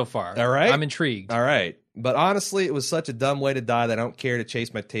board so far. All right, I'm intrigued. All right. But honestly, it was such a dumb way to die that I don't care to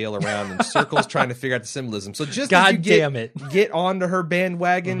chase my tail around in circles trying to figure out the symbolism. So just as you get onto her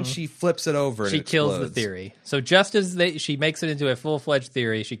bandwagon, she flips it over and she kills the explodes. theory. So just as she makes it into a full-fledged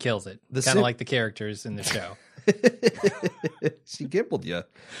theory, she kills it. Kind of like the characters in the show. She gimpled you.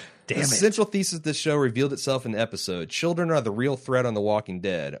 Damn the it. central thesis of this show revealed itself in the episode. Children are the real threat on The Walking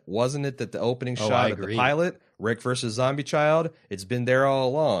Dead. Wasn't it that the opening shot of the pilot, Rick versus Zombie Child, it's been there all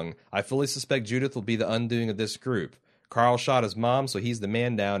along. I fully suspect Judith will be the undoing of this group. Carl shot his mom, so he's the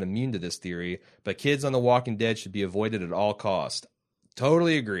man down, immune to this theory. But kids on The Walking Dead should be avoided at all cost.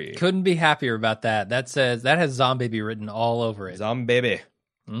 Totally agree. Couldn't be happier about that. That has Zombaby written all over it. Zombaby.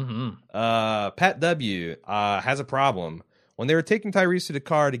 Pat W. Has a problem. When they were taking Tyrese to the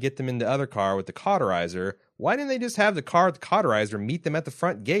car to get them in the other car with the cauterizer, why didn't they just have the car with the cauterizer meet them at the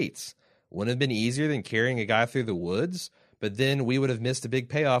front gates? Wouldn't it have been easier than carrying a guy through the woods? But then we would have missed a big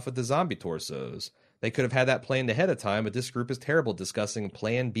payoff with the zombie torsos. They could have had that planned ahead of time, but this group is terrible at discussing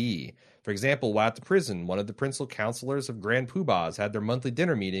Plan B. For example, while at the prison, one of the principal counselors of Grand Poobahs had their monthly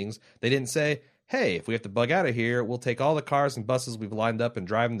dinner meetings. They didn't say, hey, if we have to bug out of here, we'll take all the cars and buses we've lined up and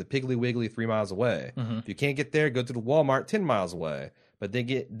drive them to Piggly Wiggly 3 miles away. If you can't get there, go to the Walmart 10 miles away. But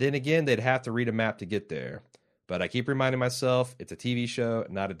then again, they'd have to read a map to get there. But I keep reminding myself, it's a TV show,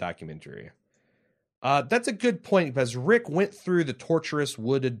 not a documentary. That's a good point, because Rick went through the torturous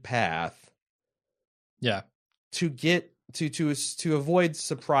wooded path. Yeah. To get to avoid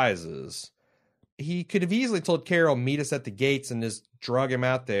surprises. He could have easily told Carol, meet us at the gates, and just drug him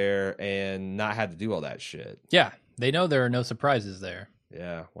out there and not had to do all that shit. Yeah, they know there are no surprises there.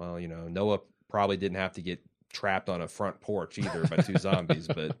 Yeah, well, Noah probably didn't have to get trapped on a front porch either by two zombies,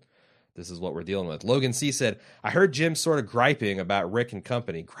 but this is what we're dealing with. Logan C. said, I heard Jim sort of griping about Rick and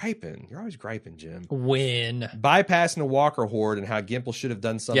company. Griping? You're always griping, Jim. When? Bypassing a Walker horde and how Gimple should have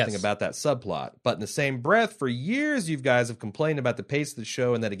done something about that subplot. But in the same breath, for years you guys have complained about the pace of the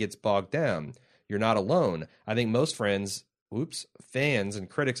show and that it gets bogged down. You're not alone. I think most fans and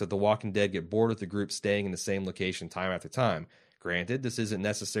critics of The Walking Dead get bored with the group staying in the same location time after time. Granted, this isn't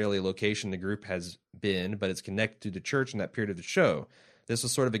necessarily a location the group has been, but it's connected to the church in that period of the show. This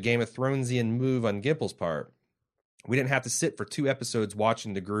was sort of a Game of Thronesian move on Gimple's part. We didn't have to sit for 2 episodes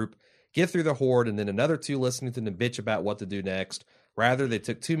watching the group get through the horde and then another 2 listening to them bitch about what to do next. Rather, they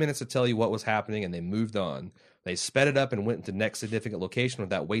took 2 minutes to tell you what was happening and they moved on. They sped it up and went into the next significant location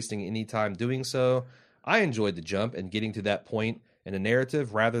without wasting any time doing so. I enjoyed the jump and getting to that point in a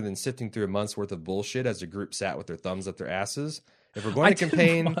narrative rather than sifting through a month's worth of bullshit as the group sat with their thumbs up their asses. If we're going to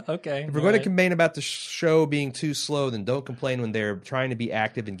complain, to complain about the show being too slow, then don't complain when they're trying to be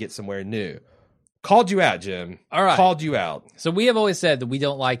active and get somewhere new. Called you out, Jim. All right. Called you out. So we have always said that we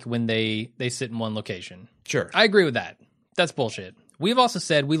don't like when they sit in one location. Sure. I agree with that. That's bullshit. We've also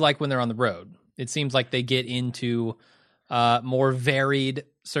said we like when they're on the road. It seems like they get into more varied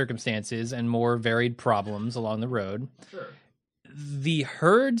circumstances and more varied problems along the road. Sure. The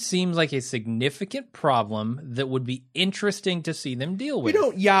herd seems like a significant problem that would be interesting to see them deal with. We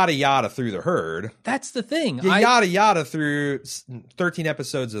don't yada yada through the herd. That's the thing. You yada yada through 13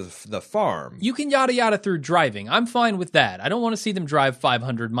 episodes of The Farm. You can yada yada through driving. I'm fine with that. I don't want to see them drive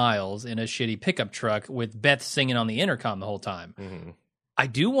 500 miles in a shitty pickup truck with Beth singing on the intercom the whole time. Mm-hmm. I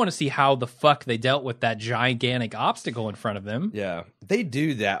do want to see how the fuck they dealt with that gigantic obstacle in front of them. Yeah, they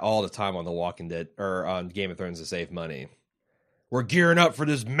do that all the time on The Walking Dead or on Game of Thrones to save money. We're gearing up for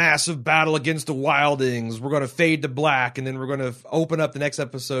this massive battle against the Wildings. We're going to fade to black, and then we're going to open up the next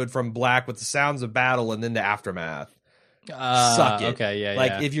episode from black with the sounds of battle and then the aftermath. Suck it. Okay, yeah,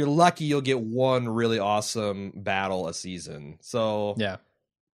 like, if you're lucky, you'll get one really awesome battle a season. So,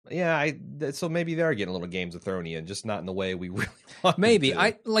 yeah, so maybe they are getting a little Games of Thrones, just not in the way we really want. Maybe.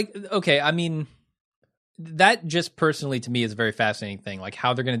 I mean, that just personally to me is a very fascinating thing, like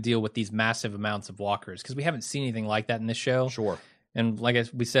how they're going to deal with these massive amounts of walkers, because we haven't seen anything like that in this show. Sure. And like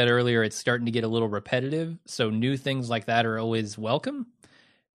we said earlier, it's starting to get a little repetitive, so new things like that are always welcome,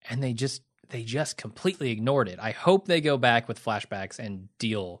 and they just completely ignored it. I hope they go back with flashbacks and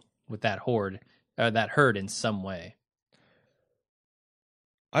deal with that herd in some way.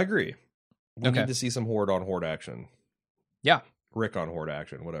 I agree. We need to see some horde on horde action. Yeah. Rick on horde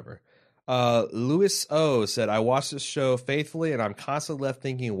action, whatever. Louis O said, I watched this show faithfully, and I'm constantly left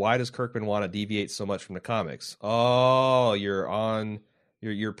thinking, why does Kirkman want to deviate so much from the comics? Oh,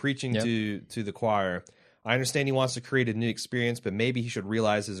 you're preaching to the choir. I understand he wants to create a new experience, but maybe he should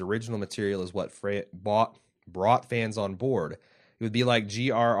realize his original material is what brought fans on board. It would be like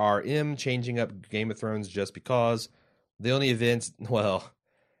GRRM changing up Game of Thrones just because. The only events,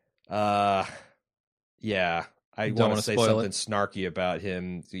 yeah. I Don't want wanna to say spoil something it. snarky about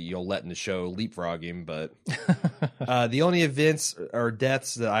him, letting the show leapfrog him, but the only events or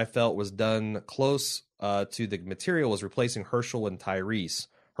deaths that I felt was done close to the material was replacing Herschel and Tyrese.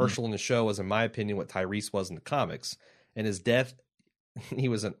 Herschel in the show was, in my opinion, what Tyrese was in the comics. And his death, he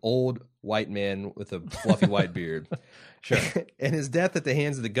was an old white man with a fluffy white beard. Sure. And his death at the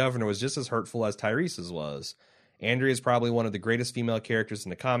hands of the governor was just as hurtful as Tyrese's was. Andrea is probably one of the greatest female characters in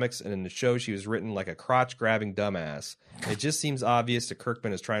the comics, and in the show she was written like a crotch-grabbing dumbass. It just seems obvious that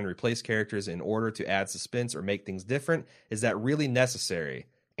Kirkman is trying to replace characters in order to add suspense or make things different. Is that really necessary?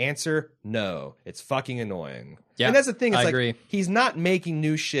 Answer, no. It's fucking annoying. Yeah, and that's the thing. It's I like, agree. he's not making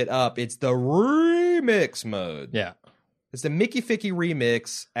new shit up. It's the remix mode. Yeah. It's the Mickey Ficky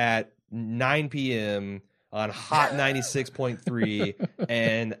remix at 9 p.m. on Hot 96.3,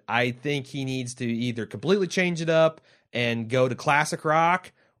 and I think he needs to either completely change it up and go to classic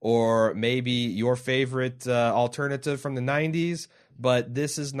rock, or maybe your favorite alternative from the 90s, but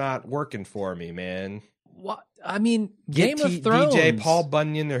this is not working for me, man. What? I mean, Game of Thrones. DJ Paul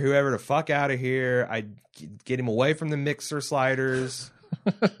Bunyan or whoever the fuck out of here. I'd get him away from the mixer sliders.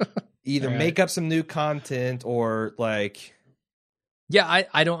 Either All right. make up some new content or like... Yeah,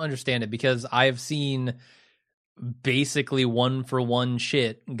 I don't understand it because I've seen basically one-for-one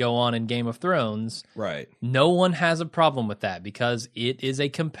shit go on in Game of Thrones. Right. No one has a problem with that because it is a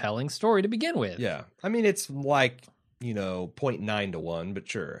compelling story to begin with. Yeah. I mean, it's like, 0.9 to 1, but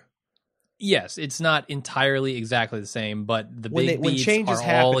sure. Yes, it's not entirely exactly the same, but the big When beats changes are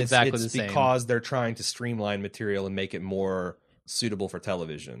happen, all exactly it's the same. because they're trying to streamline material and make it more suitable for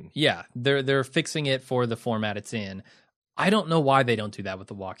television. Yeah, they're fixing it for the format it's in. I don't know why they don't do that with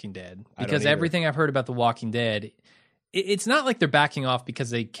The Walking Dead, I don't because either. everything I've heard about The Walking Dead, it's not like they're backing off because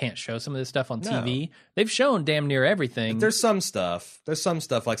they can't show some of this stuff on TV. They've shown damn near everything. There's some stuff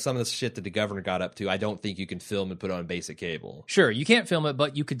like some of the shit that the governor got up to. I don't think you can film and put on basic cable. Sure, you can't film it,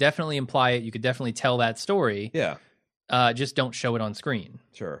 but you could definitely imply it. You could definitely tell that story. Yeah, Just don't show it on screen.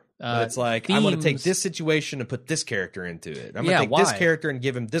 sure. But it's like, I'm going to take this situation and put this character into it. I'm going to take this why? character and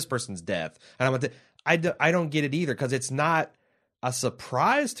give him this person's death. And I'm going to... I don't get it either, because it's not a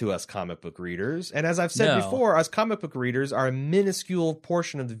surprise to us comic book readers. And as I've said No. before, us comic book readers are a minuscule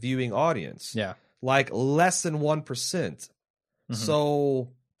portion of the viewing audience. Yeah. Like less than 1%. So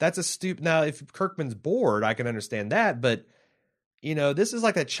that's a stupid... Now, if Kirkman's bored, I can understand that. But, this is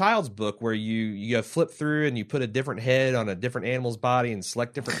like that child's book where you flip through and you put a different head on a different animal's body and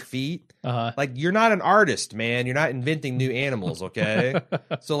select different feet. Uh-huh. Like, you're not an artist, man. You're not inventing new animals, okay?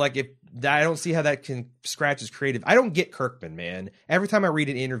 So, like, I don't see how that can scratch his creative. I don't get Kirkman, man. Every time I read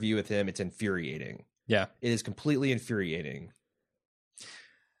an interview with him, it's infuriating. Yeah. It is completely infuriating.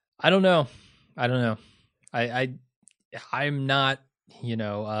 I don't know. I'm not,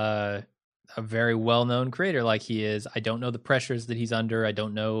 a very well-known creator like he is. I don't know the pressures that he's under. I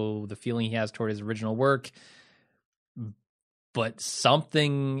don't know the feeling he has toward his original work. But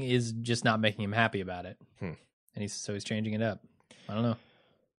something is just not making him happy about it. And he's changing it up. I don't know.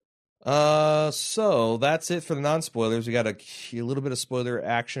 So that's it for the non-spoilers. We got a little bit of spoiler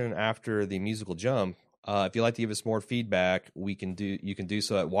action after the musical jump. If you'd like to give us more feedback, you can do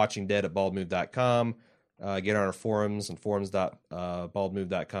so at watchingdead@baldmove.com. Get on our forums and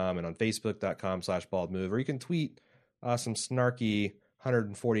forums.baldmove.com and on facebook.com/baldmove, or you can tweet some snarky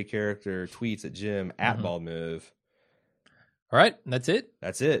 140 character tweets at Jim at baldmove. All right, that's it.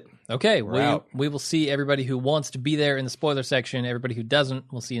 That's it. Okay, We're out. we will see everybody who wants to be there in the spoiler section. Everybody who doesn't,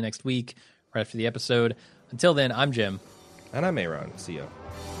 we'll see you next week, right after the episode. Until then, I'm Jim. And I'm Aaron. See ya.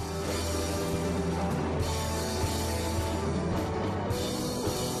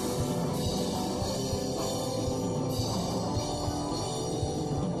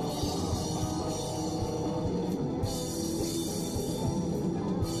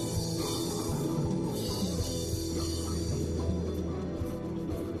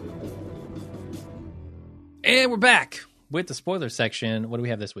 And we're back with the spoiler section. What do we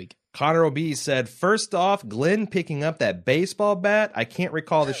have this week? Connor O.B. said, first off, Glenn picking up that baseball bat. I can't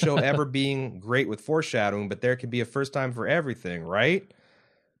recall the show ever being great with foreshadowing, but there can be a first time for everything, right?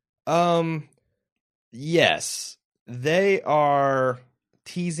 Yes. They are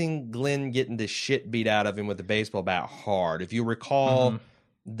teasing Glenn getting the shit beat out of him with the baseball bat hard. If you recall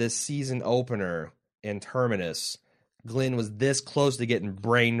the season opener in Terminus, Glenn was this close to getting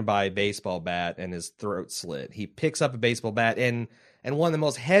brained by a baseball bat and his throat slit. He picks up a baseball bat and one of the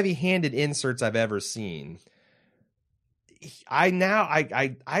most heavy-handed inserts I've ever seen.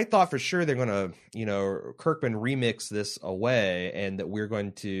 I thought for sure they're going to, Kirkman remix this away and that we're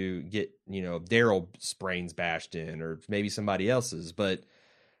going to get, Daryl sprains bashed in or maybe somebody else's. But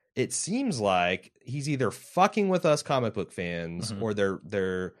it seems like he's either fucking with us comic book fans or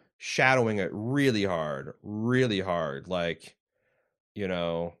they're shadowing it really hard, like, you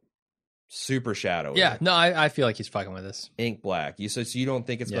know, super shadowy. Yeah, no, I feel like he's fucking with us. Ink black. So you don't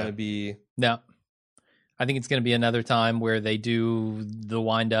think it's going to be... No. I think it's going to be another time where they do the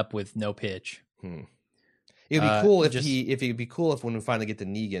wind up with no pitch. It'd be cool it'd be cool if when we finally get to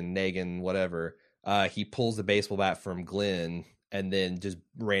Negan, whatever, he pulls the baseball bat from Glenn and then just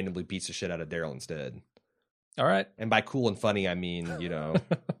randomly beats the shit out of Daryl instead. All right. And by cool and funny, I mean, you know...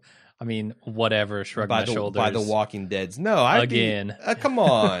 I mean, whatever, shrug my shoulders. By the Walking Dead's. No, come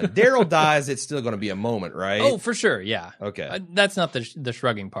on. Daryl dies, it's still going to be a moment, right? Oh, for sure, yeah. Okay. That's not the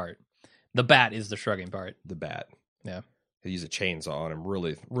shrugging part. The bat is the shrugging part. The bat. Yeah. He used a chainsaw on him.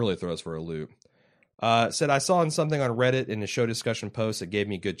 Really, really throws for a loop. Said, I saw something on Reddit in the show discussion post that gave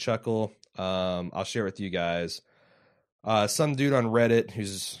me a good chuckle. I'll share it with you guys. Some dude on Reddit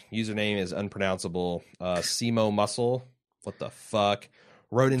whose username is unpronounceable, Simo Muscle. What the fuck?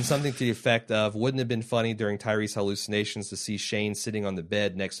 Wrote in something to the effect of, wouldn't it have been funny during Tyrese hallucinations to see Shane sitting on the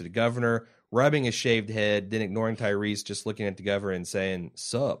bed next to the governor, rubbing his shaved head, then ignoring Tyrese, just looking at the governor and saying,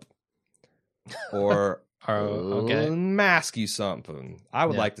 sup? Or, okay. Mask you something. I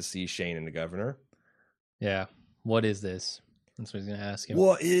would like to see Shane and the governor. Yeah. What is this? That's what he's going to ask him.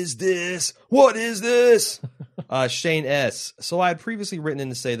 What is this? What is this? Shane S. So I had previously written in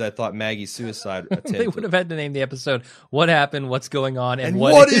to say that I thought Maggie's suicide attempt... They would have had to name the episode, What Happened, What's Going On, and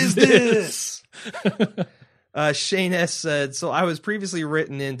what is this? Shane S. said, so I was previously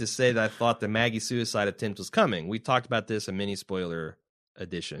written in to say that I thought the Maggie suicide attempt was coming. We talked about this in mini spoiler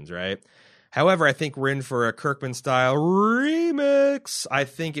editions, right? However, I think we're in for a Kirkman-style remix. I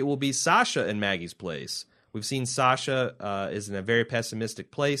think it will be Sasha in Maggie's place. We've seen Sasha is in a very pessimistic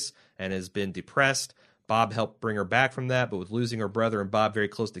place and has been depressed. Bob helped bring her back from that, but with losing her brother and Bob very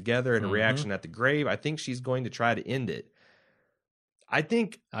close together and a reaction at the grave, I think she's going to try to end it. I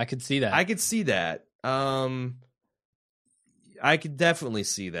think... I could see that. I could see that. I could definitely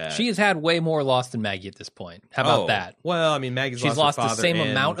see that. She has had way more loss than Maggie at this point. How about that? Well, I mean, she's lost her the same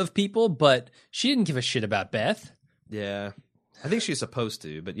amount of people, but she didn't give a shit about Beth. Yeah. I think she's supposed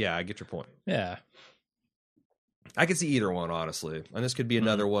to, but yeah, I get your point. Yeah. I could see either one, honestly. And this could be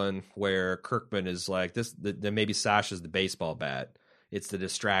another one where Kirkman is like, then maybe Sasha's the baseball bat. It's the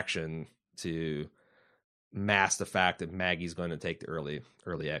distraction to mask the fact that Maggie's going to take the early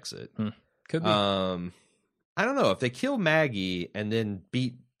exit. Could be. I don't know. If they kill Maggie and then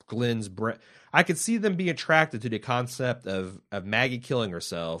beat Glenn's brain, I could see them be attracted to the concept of Maggie killing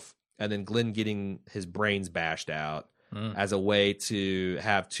herself and then Glenn getting his brains bashed out as a way to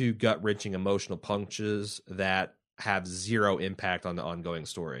have two gut-wrenching emotional punches that have zero impact on the ongoing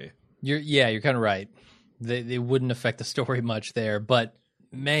story. You're kind of right. They wouldn't affect the story much there, but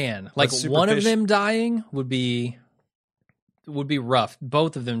man, like one of them dying would be rough.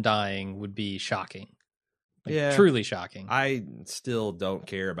 Both of them dying would be shocking. Like, truly shocking. I still don't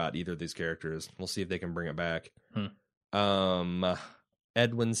care about either of these characters. We'll see if they can bring it back.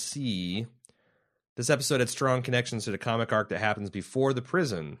 Edwin C. This episode had strong connections to the comic arc that happens before the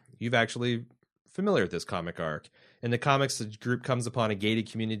prison. You've actually familiar with this comic arc. In the comics, the group comes upon a gated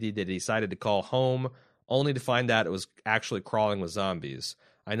community that they decided to call home, only to find out it was actually crawling with zombies.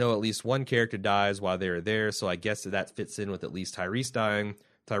 I know at least one character dies while they are there, so I guess that fits in with at least Tyrese dying.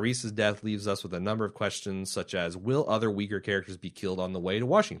 Tyrese's death leaves us with a number of questions, such as, will other weaker characters be killed on the way to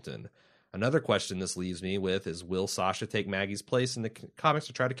Washington? Another question this leaves me with is, will Sasha take Maggie's place in the comics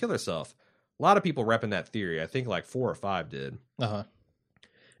to try to kill herself? A lot of people repping that theory. I think like 4 or 5 did.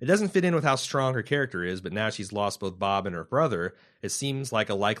 It doesn't fit in with how strong her character is, but now she's lost both Bob and her brother. It seems like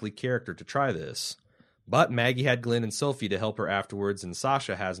a likely character to try this. But Maggie had Glenn and Sophie to help her afterwards, and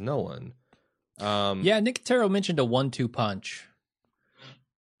Sasha has no one. Nick Taro mentioned a 1-2 punch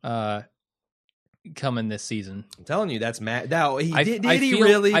coming this season. I'm telling you, that's Matt. Now, did he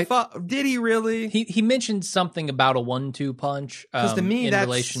really? He mentioned something about a 1-2 punch to me, in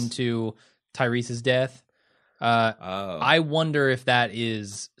relation to Tyrese's death. I wonder if that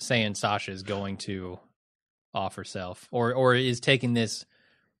is saying Sasha is going to off herself or is taking this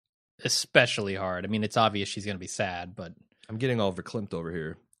especially hard. I mean, it's obvious she's going to be sad, but I'm getting all verklempt over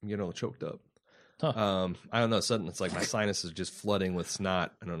here. I'm getting all choked up. I don't know. Suddenly, it's like my sinus is just flooding with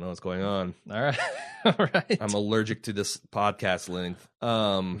snot. I don't know what's going on. All right. All right. I'm allergic to this podcast length.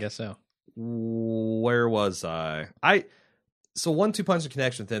 I guess so. Where was I? So 1-2 punch and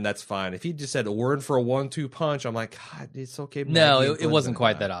connection, then that's fine. If he just said a word for a 1-2 punch, I'm like, God, it's okay. No, it wasn't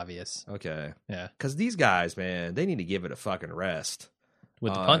quite that obvious. Okay. Yeah. Because these guys, man, they need to give it a fucking rest.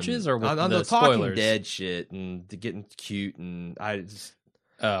 With the punches or with on the Talking spoilers? Dead shit and getting cute and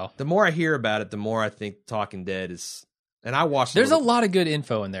Oh, The more I hear about it, the more I think Talking Dead is. And I watched. there's a lot of good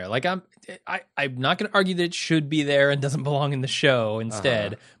info in there. Like I'm not going to argue that it should be there and doesn't belong in the show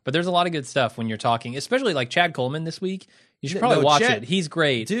instead. But there's a lot of good stuff when you're talking, especially like Chad Coleman this week. You should probably watch it. He's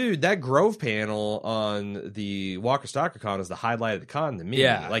great. Dude, that Grove panel on the Walker Stalker Con is the highlight of the con to me.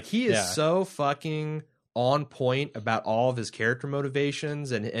 Yeah. Like, he is so fucking on point about all of his character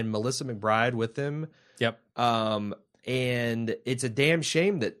motivations and Melissa McBride with him. Yep. And it's a damn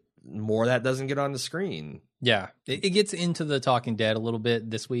shame that more of that doesn't get on the screen. Yeah. It gets into the Talking Dead a little bit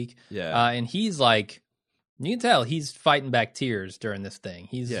this week. Yeah. And he's like, you can tell he's fighting back tears during this thing.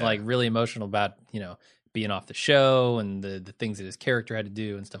 He's like really emotional about, being off the show and the things that his character had to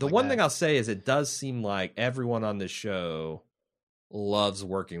do and stuff like that. The one thing I'll say is it does seem like everyone on this show loves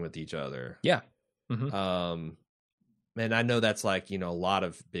working with each other. Yeah. Mm-hmm. And I know that's like, a lot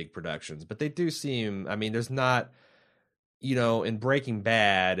of big productions, but they do seem, I mean, there's not, in Breaking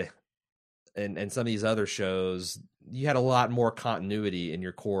Bad and some of these other shows, you had a lot more continuity in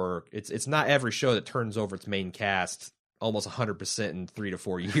your core. It's not every show that turns over its main cast almost 100% in 3 to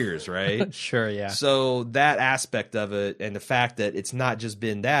 4 years, right? Sure, yeah. So that aspect of it, and the fact that it's not just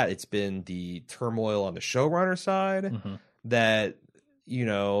been that, it's been the turmoil on the showrunner side that,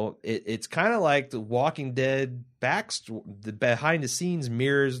 it's kind of like the Walking Dead the behind the scenes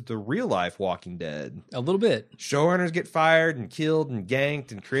mirrors the real life Walking Dead. A little bit. Showrunners get fired and killed and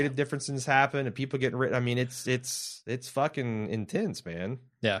ganked, and creative differences happen, and people getting rid. I mean, it's fucking intense, man.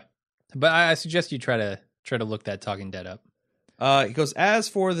 Yeah, but I suggest you try to look that Talking Dead up. He goes, as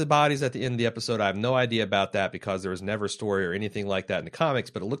for the bodies at the end of the episode, I have no idea about that because there was never a story or anything like that in the comics,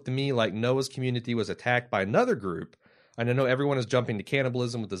 but it looked to me like Noah's community was attacked by another group. And I know everyone is jumping to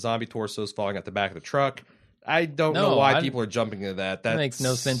cannibalism with the zombie torsos falling out the back of the truck. I don't know why people are jumping to that. That makes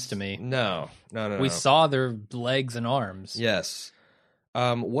no sense to me. No. We saw their legs and arms. Yes.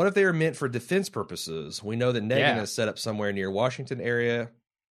 What if they were meant for defense purposes? We know that Negan is set up somewhere near Washington area.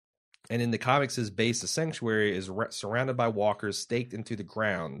 And in the comics, his base, the Sanctuary, is surrounded by walkers staked into the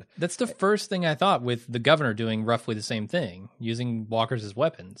ground. That's the first thing I thought, with the governor doing roughly the same thing, using walkers as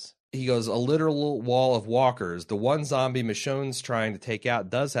weapons. He goes, a literal wall of walkers. The one zombie Michonne's trying to take out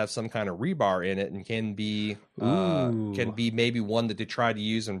does have some kind of rebar in it and can be maybe one that they tried to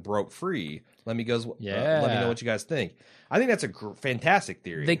use and broke free. Let me know what you guys think. I think that's a fantastic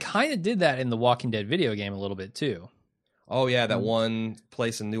theory. They kind of did that in the Walking Dead video game a little bit, too. Oh, yeah, that one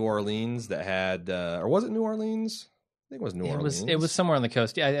place in New Orleans that had... or was it New Orleans? I think it was New Orleans. It was somewhere on the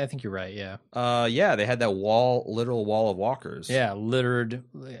coast. Yeah, I think you're right, yeah. Yeah, they had that literal wall of walkers. Yeah, littered,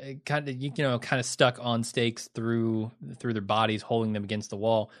 kind of stuck on stakes through their bodies, holding them against the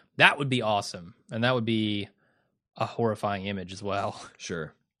wall. That would be awesome. And that would be a horrifying image as well.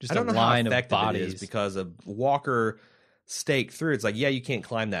 Sure. Just a line of bodies. It is because a walker stake through. It's like, yeah, you can't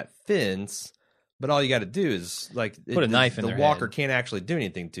climb that fence... But all you got to do is put a knife in their head. The walker can't actually do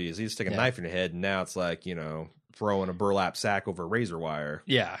anything to you. So you just stick a knife in your head, and now it's like, throwing a burlap sack over razor wire.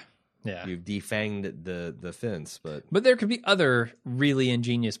 Yeah. You've defanged the fence, but there could be other really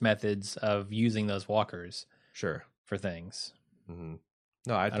ingenious methods of using those walkers. Sure. For things. Mm-hmm.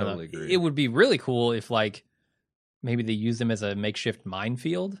 No, I totally agree. It would be really cool if, like, maybe they use them as a makeshift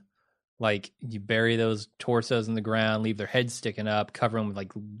minefield. Like, you bury those torsos in the ground, leave their heads sticking up, cover them with,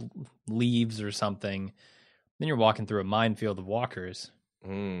 like, leaves or something. Then you're walking through a minefield of walkers.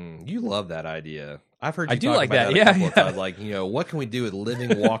 You love that idea. I've heard you I do talk like about that. A couple of times. Like, what can we do with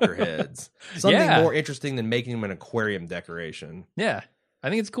living walker heads? Something more interesting than making them an aquarium decoration. Yeah. I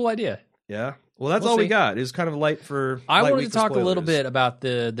think it's a cool idea. Yeah. Well, that's all we got. It was kind of light for. I wanted to talk a little bit about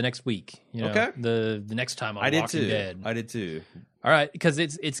the next week. Okay. The next time on Walking Dead. I did too. All right, because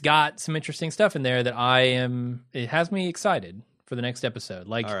it's got some interesting stuff in there that it has me excited for the next episode.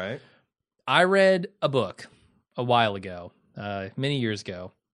 Like, all right. I read a book a while ago, many years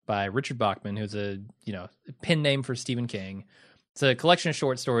ago, by Richard Bachman, who's a pen name for Stephen King. It's a collection of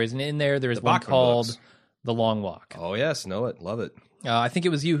short stories, and in there is one called books. The Long Walk. Oh yes, know it, love it. I think it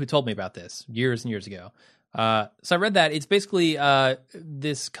was you who told me about this years and years ago. So I read that. It's basically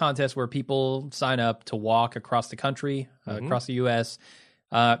this contest where people sign up to walk across the country, across the U.S.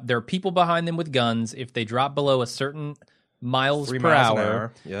 There are people behind them with guns. If they drop below a certain miles 3 per miles an hour,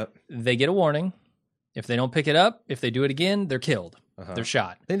 hour. Yep. They get a warning. If they don't pick it up, if they do it again, they're killed. They're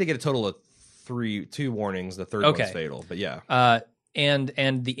shot. I think they get a total of 2 warnings. The third one's fatal, but yeah.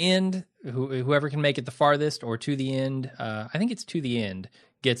 And the end, whoever can make it the farthest or to the end, I think it's to the end,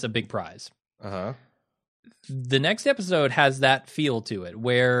 gets a big prize. Uh-huh. The next episode has that feel to it,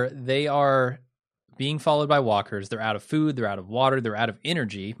 where they are being followed by walkers. They're out of food, they're out of water, they're out of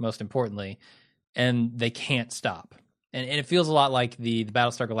energy, most importantly, and they can't stop. And it feels a lot like the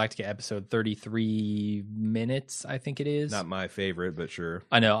Battlestar Galactica episode 33 minutes, I think it is. Not my favorite, but sure.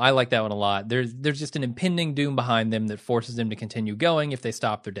 I know. I like that one a lot. There's just an impending doom behind them that forces them to continue going. If they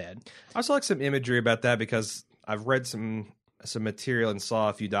stop, they're dead. I also like some imagery about that because I've read some material and saw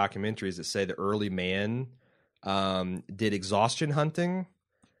a few documentaries that say the early man did exhaustion hunting.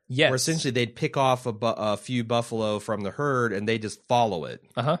 Yes. Where essentially they'd pick off a few buffalo from the herd and they just follow it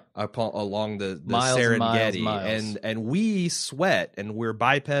along the Miles and Serengeti. miles. And we sweat and we're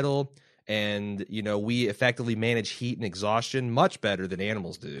bipedal and, we effectively manage heat and exhaustion much better than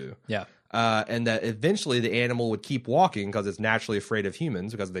animals do. Yeah. And that eventually the animal would keep walking because it's naturally afraid of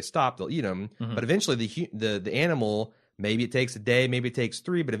humans because if they stop, they'll eat them. Mm-hmm. But eventually the animal, maybe it takes a day, maybe it takes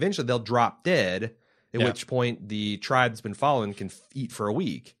 3, but eventually they'll drop dead, at which point the tribe that's been following can eat for a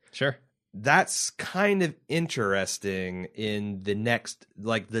week. Sure. That's kind of interesting in the next,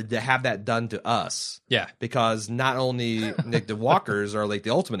 to have that done to us. Yeah. Because not only the walkers are like the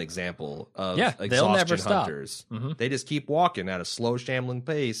ultimate example of they'll never exhaustion stop. hunters. Mm-hmm. They just keep walking at a slow, shambling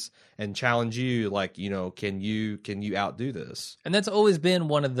pace and challenge you can you outdo this? And that's always been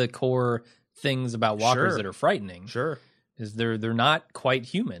one of the core things about walkers that are frightening. Sure. Is they're not quite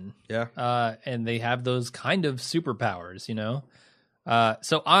human. Yeah. And they have those kind of superpowers,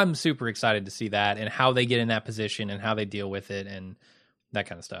 So I'm super excited to see that and how they get in that position and how they deal with it and that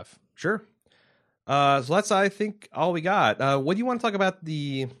kind of stuff. Sure. So that's, I think, all we got. What do you want to talk about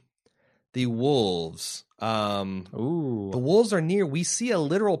the wolves? Ooh. The wolves are near. We see a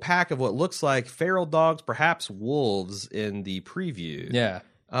literal pack of what looks like feral dogs, perhaps wolves, in the preview. Yeah.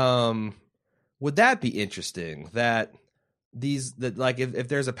 Would that be interesting? If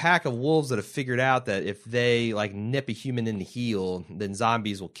there's a pack of wolves that have figured out that if they nip a human in the heel, then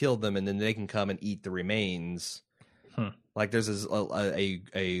zombies will kill them, and then they can come and eat the remains. There's a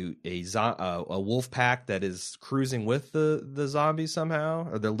wolf pack that is cruising with the zombies somehow,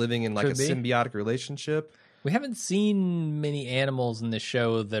 or they're living in a symbiotic relationship. We haven't seen many animals in this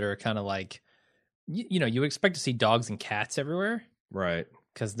show that are kind of you expect to see dogs and cats everywhere, right?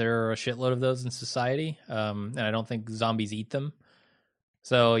 Because there are a shitload of those in society, and I don't think zombies eat them.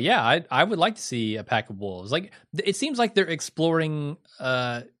 So yeah, I would like to see a pack of wolves. It seems like they're exploring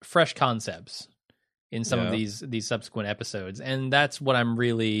fresh concepts in some of these subsequent episodes, and that's what I'm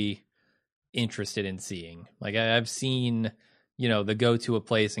really interested in seeing. I've seen, the go to a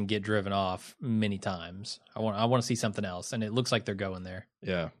place and get driven off many times. I want to see something else, and it looks like they're going there.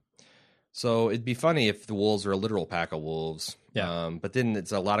 Yeah. So it'd be funny if the wolves are a literal pack of wolves. Yeah. But then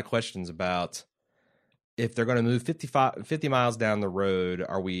it's a lot of questions about if they're going to move 50 miles down the road,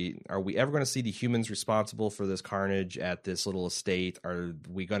 are we ever going to see the humans responsible for this carnage at this little estate? Are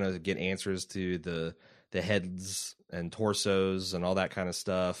we going to get answers to the heads and torsos and all that kind of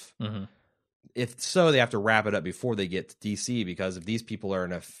stuff? Mm-hmm. If so, they have to wrap it up before they get to DC, because if these people are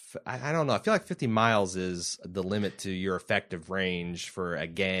I don't know, I feel like 50 miles is the limit to your effective range for a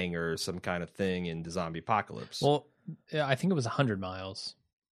gang or some kind of thing in the zombie apocalypse. Well, I think it was 100 miles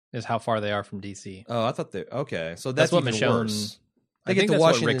is how far they are from DC. Oh, I thought okay. So that's what even Michonne, worse. They get to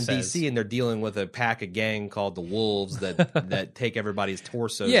Washington, D.C., and they're dealing with a pack of gang called the Wolves that take everybody's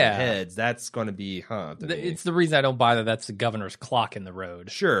torsos and heads. That's going to be, It's the reason I don't buy that that's the governor's clock in the road.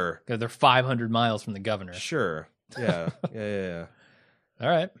 Sure. Because they're 500 miles from the governor. Sure. Yeah. Yeah. All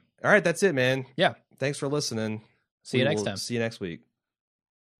right. All right, that's it, man. Yeah. Thanks for listening. See you next time. See you next week.